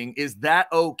meeting. Is that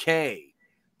okay?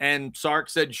 And Sark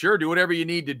said, sure, do whatever you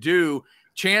need to do.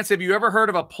 Chance, have you ever heard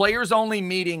of a players-only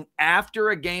meeting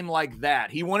after a game like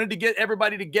that? He wanted to get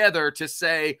everybody together to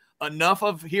say, enough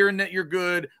of hearing that you're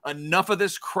good, enough of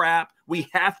this crap. We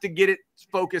have to get it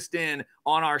focused in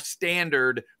on our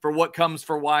standard for what comes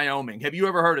for Wyoming. Have you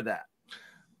ever heard of that?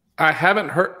 I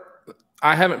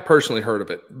haven't personally heard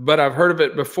of it, but I've heard of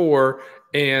it before,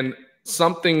 and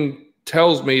something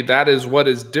tells me that is what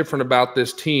is different about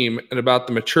this team and about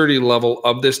the maturity level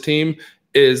of this team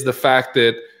is the fact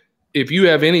that if you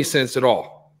have any sense at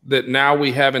all that now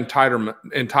we have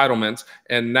entitlements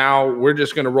and now we're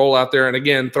just going to roll out there and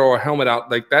again throw a helmet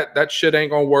out like that shit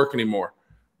ain't going to work anymore.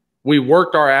 We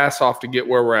worked our ass off to get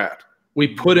where we're at. We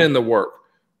put in the work.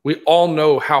 We all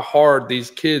know how hard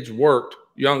these kids worked,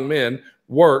 young men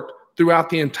worked throughout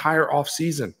the entire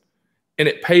offseason, and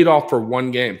it paid off for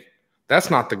one game. That's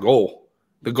not the goal.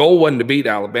 The goal wasn't to beat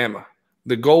Alabama.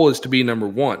 The goal is to be number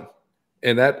one,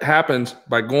 and that happens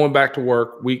by going back to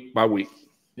work week by week.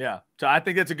 Yeah, so I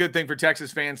think that's a good thing for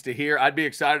Texas fans to hear. I'd be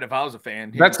excited if I was a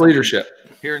fan. That's leadership.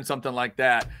 Hearing something like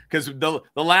that, because the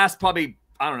last probably,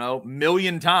 I don't know,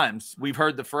 million times we've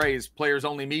heard the phrase players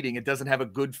only meeting. It doesn't have a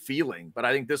good feeling, but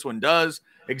I think this one does.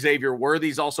 Xavier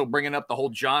Worthy's also bringing up the whole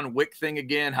John Wick thing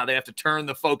again, how they have to turn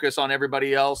the focus on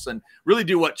everybody else and really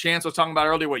do what Chance was talking about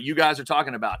earlier, what you guys are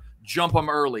talking about. Jump them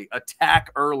early,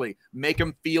 attack early, make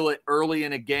them feel it early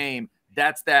in a game.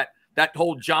 That's that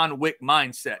whole John Wick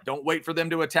mindset. Don't wait for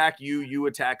them to attack you, you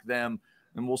attack them.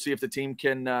 And we'll see if the team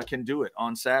can do it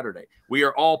on Saturday. We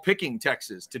are all picking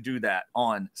Texas to do that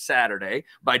on Saturday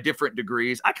by different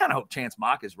degrees. I kind of hope Chance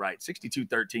Mock is right.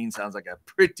 62-13 sounds like a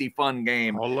pretty fun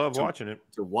game. I love watching it.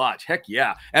 To watch. Heck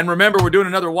yeah. And remember, we're doing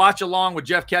another watch along with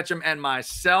Jeff Ketchum and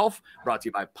myself, brought to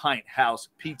you by Pint House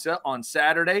Pizza on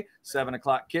Saturday, 7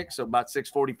 o'clock kick. So about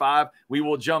 6:45, we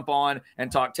will jump on and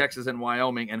talk Texas and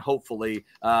Wyoming and hopefully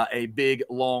a big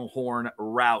Longhorn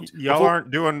route. Y'all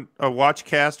aren't doing a watch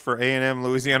cast for A&M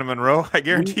Louisiana Monroe? I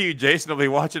guarantee you Jason will be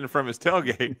watching it from his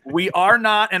tailgate. We are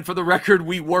not, and for the record,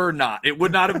 we were not. It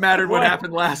would not have mattered what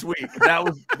happened last week. That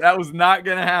was not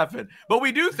going to happen. But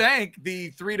we do thank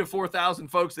the 3,000 to 4,000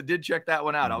 folks that did check that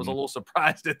one out. I was a little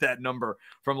surprised at that number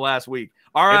from last week.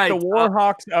 All right. If the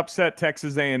Warhawks upset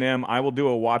Texas A&M, I will do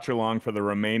a watch along for the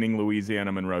remaining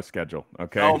Louisiana Monroe schedule.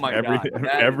 Okay. Oh my God.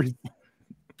 Every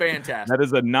fantastic. That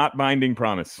is a not binding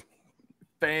promise.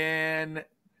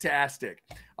 Fantastic.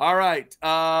 All right.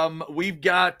 We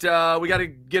got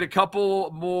to get a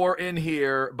couple more in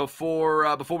here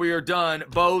before we are done.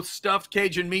 Both stuffed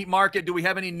Cajun meat market. Do we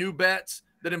have any new bets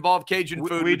that involve Cajun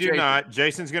food? We do not.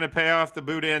 Jason's going to pay off the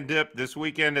boudin dip this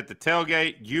weekend at the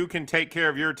tailgate. You can take care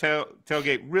of your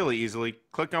tailgate really easily.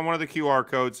 Click on one of the QR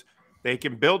codes. They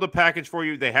can build a package for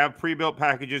you. They have pre-built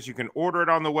packages. You can order it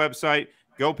on the website.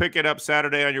 Go pick it up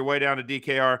Saturday on your way down to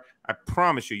DKR. I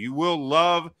promise you, you will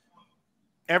love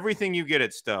everything you get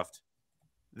at Stuffed.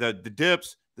 The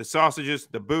dips, the sausages,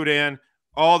 the boudin,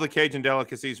 all the Cajun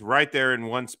delicacies right there in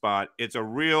one spot. It's a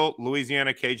real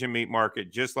Louisiana Cajun meat market,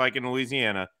 just like in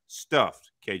Louisiana,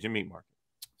 stuffed Cajun meat market.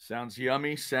 Sounds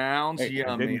yummy.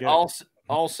 Yummy. It.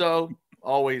 Also,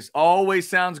 always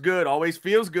sounds good. Always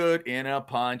feels good in a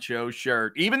poncho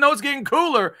shirt. Even though it's getting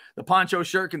cooler, the poncho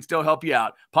shirt can still help you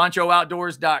out.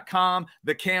 PonchoOutdoors.com,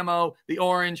 the camo, the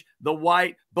orange, the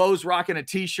white. Bo's rocking a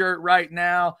t-shirt right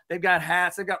now. They've got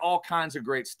hats. They've got all kinds of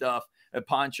great stuff at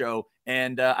Poncho.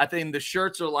 And I think the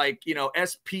shirts are like,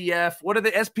 SPF. What are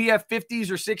the SPF 50s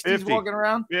or 60s 50. Walking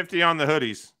around? 50 on the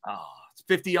hoodies. Oh, it's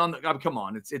 50 on the come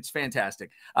on. It's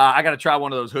fantastic. I got to try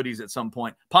one of those hoodies at some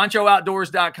point.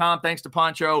 PonchoOutdoors.com. Thanks to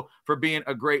Poncho for being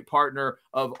a great partner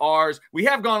of ours. We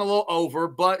have gone a little over,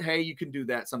 but hey, you can do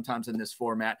that sometimes in this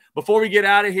format. Before we get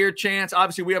out of here, Chance,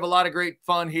 obviously we have a lot of great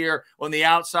fun here on The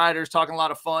Outsiders, talking a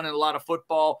lot of fun and a lot of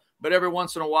football. But every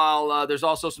once in a while, there's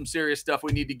also some serious stuff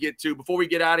we need to get to. Before we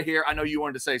get out of here, I know you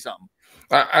wanted to say something.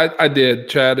 I did,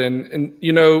 Chad. And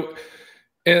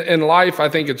in life, I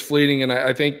think it's fleeting. And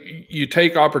I think you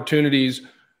take opportunities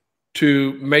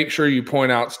to make sure you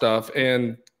point out stuff.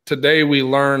 And today we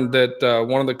learned that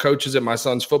one of the coaches at my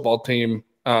son's football team,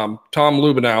 Tom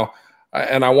Lubenow,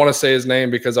 and I want to say his name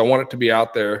because I want it to be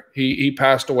out there. He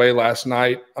passed away last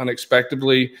night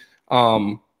unexpectedly.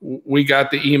 We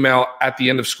got the email at the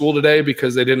end of school today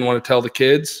because they didn't want to tell the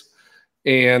kids.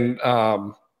 And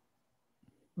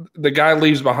the guy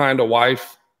leaves behind a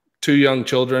wife, 2 young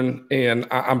children. And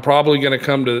I'm probably going to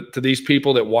come to these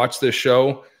people that watch this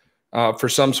show for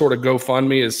some sort of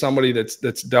GoFundMe as somebody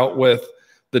that's dealt with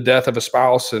the death of a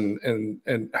spouse and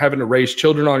having to raise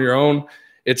children on your own.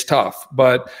 It's tough.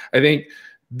 But I think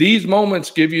these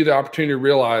moments give you the opportunity to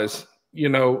realize,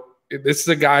 this is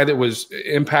a guy that was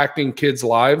impacting kids'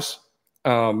 lives.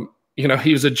 He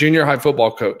was a junior high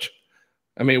football coach.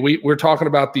 I mean, we're talking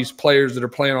about these players that are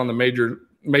playing on the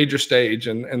major stage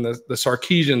and the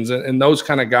Sarkeesians and those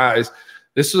kind of guys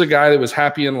This is a guy that was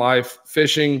happy in life,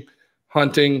 fishing,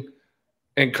 hunting,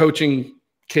 and coaching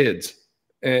kids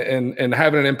and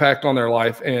having an impact on their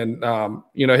life. And,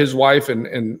 his wife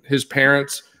and his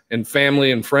parents and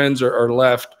family and friends are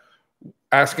left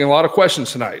asking a lot of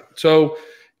questions tonight. So,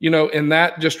 in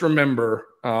that, just remember,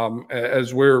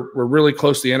 as we're really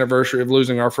close to the anniversary of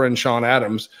losing our friend Sean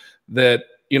Adams, that,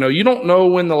 you don't know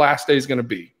when the last day is going to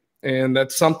be. And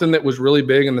that's something that was really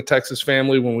big in the Texas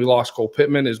family when we lost Cole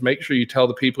Pittman, is make sure you tell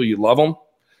the people you love them,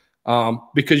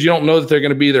 because you don't know that they're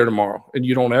going to be there tomorrow, and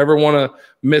you don't ever want to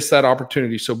miss that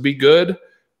opportunity. So be good,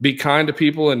 be kind to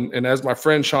people. And as my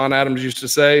friend Sean Adams used to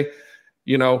say,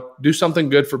 do something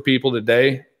good for people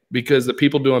today, because the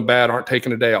people doing bad aren't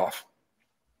taking a day off.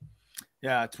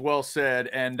 Yeah, it's well said.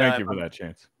 And thank you for that,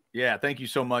 Chance. Yeah, thank you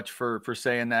so much for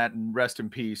saying that, and rest in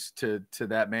peace to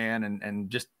that man. And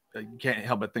just can't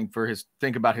help but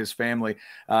think about his family.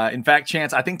 In fact,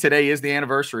 Chance, I think today is the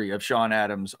anniversary of Sean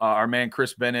Adams. Our man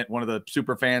Chris Bennett, one of the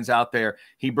super fans out there,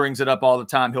 he brings it up all the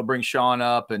time. He'll bring Sean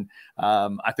up, and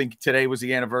I think today was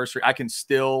the anniversary. I can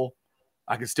still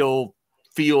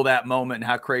feel that moment and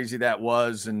how crazy that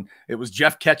was. And it was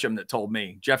Jeff Ketchum that told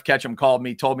me. Jeff Ketchum called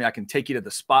me, told me I can take you to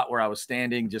the spot where I was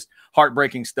standing. Just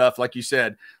heartbreaking stuff. Like you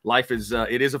said, life is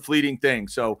it is a fleeting thing.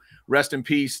 So rest in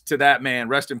peace to that man.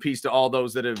 Rest in peace to all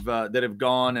those that have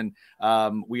gone. And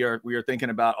we are thinking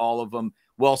about all of them.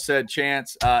 Well said,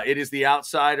 Chance. It is the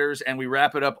Outsiders, and we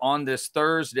wrap it up on this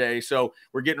Thursday. So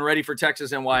we're getting ready for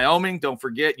Texas and Wyoming. Don't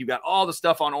forget, you got all the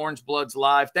stuff on Orangebloods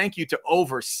Live. Thank you to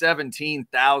over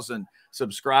 17,000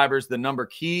 subscribers. The number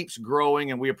keeps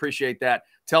growing, and we appreciate that.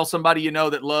 Tell somebody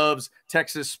that loves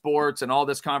Texas sports and all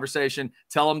this conversation.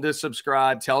 Tell them to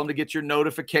subscribe. Tell them to get your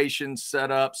notifications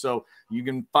set up so you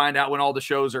can find out when all the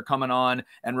shows are coming on.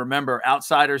 And remember,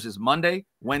 Outsiders is Monday,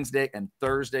 Wednesday, and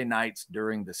Thursday nights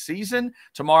during the season.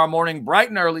 Tomorrow morning, bright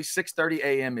and early, 6:30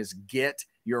 a.m. is Get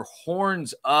Your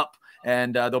Horns Up.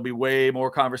 And there'll be way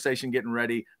more conversation getting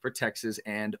ready for Texas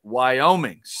and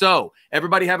Wyoming. So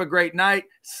everybody have a great night.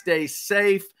 Stay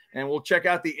safe. And we'll check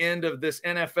out the end of this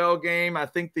NFL game. I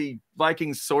think the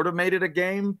Vikings sort of made it a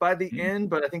game by the end,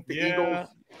 but I think the Eagles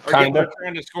are trying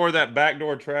to score that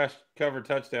backdoor trash cover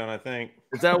touchdown, I think.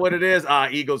 Is that what it is?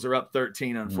 Eagles are up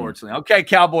 13, unfortunately. Okay,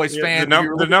 Cowboys fans.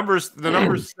 The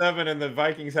number's 7, and the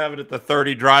Vikings have it at the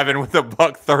 30, driving with a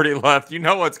 $1:30 left. You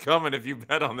know what's coming if you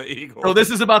bet on the Eagles. So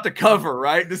this is about the cover,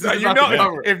 right? This is about the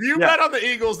cover. If you bet on the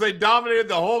Eagles, they dominated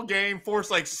the whole game, forced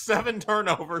like 7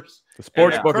 turnovers. The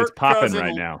sports book is popping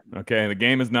right now. Okay, the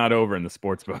game is not over in the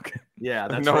sports book. Yeah,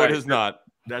 that's right. No, it is not.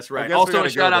 That's right. Also,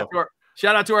 shout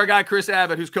out to our guy Chris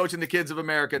Abbott, who's coaching the Kids of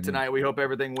America tonight. We hope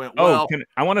everything went well.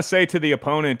 I want to say to the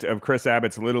opponent of Chris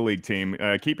Abbott's Little League team,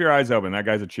 keep your eyes open. That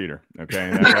guy's a cheater.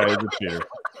 Okay, that guy is a cheater.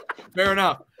 Fair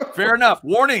enough. Fair enough.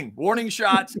 Warning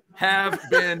shots have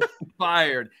been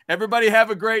fired. Everybody have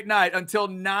a great night. Until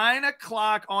 9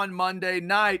 o'clock on Monday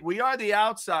night, we are the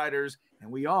Outsiders,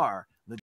 and we are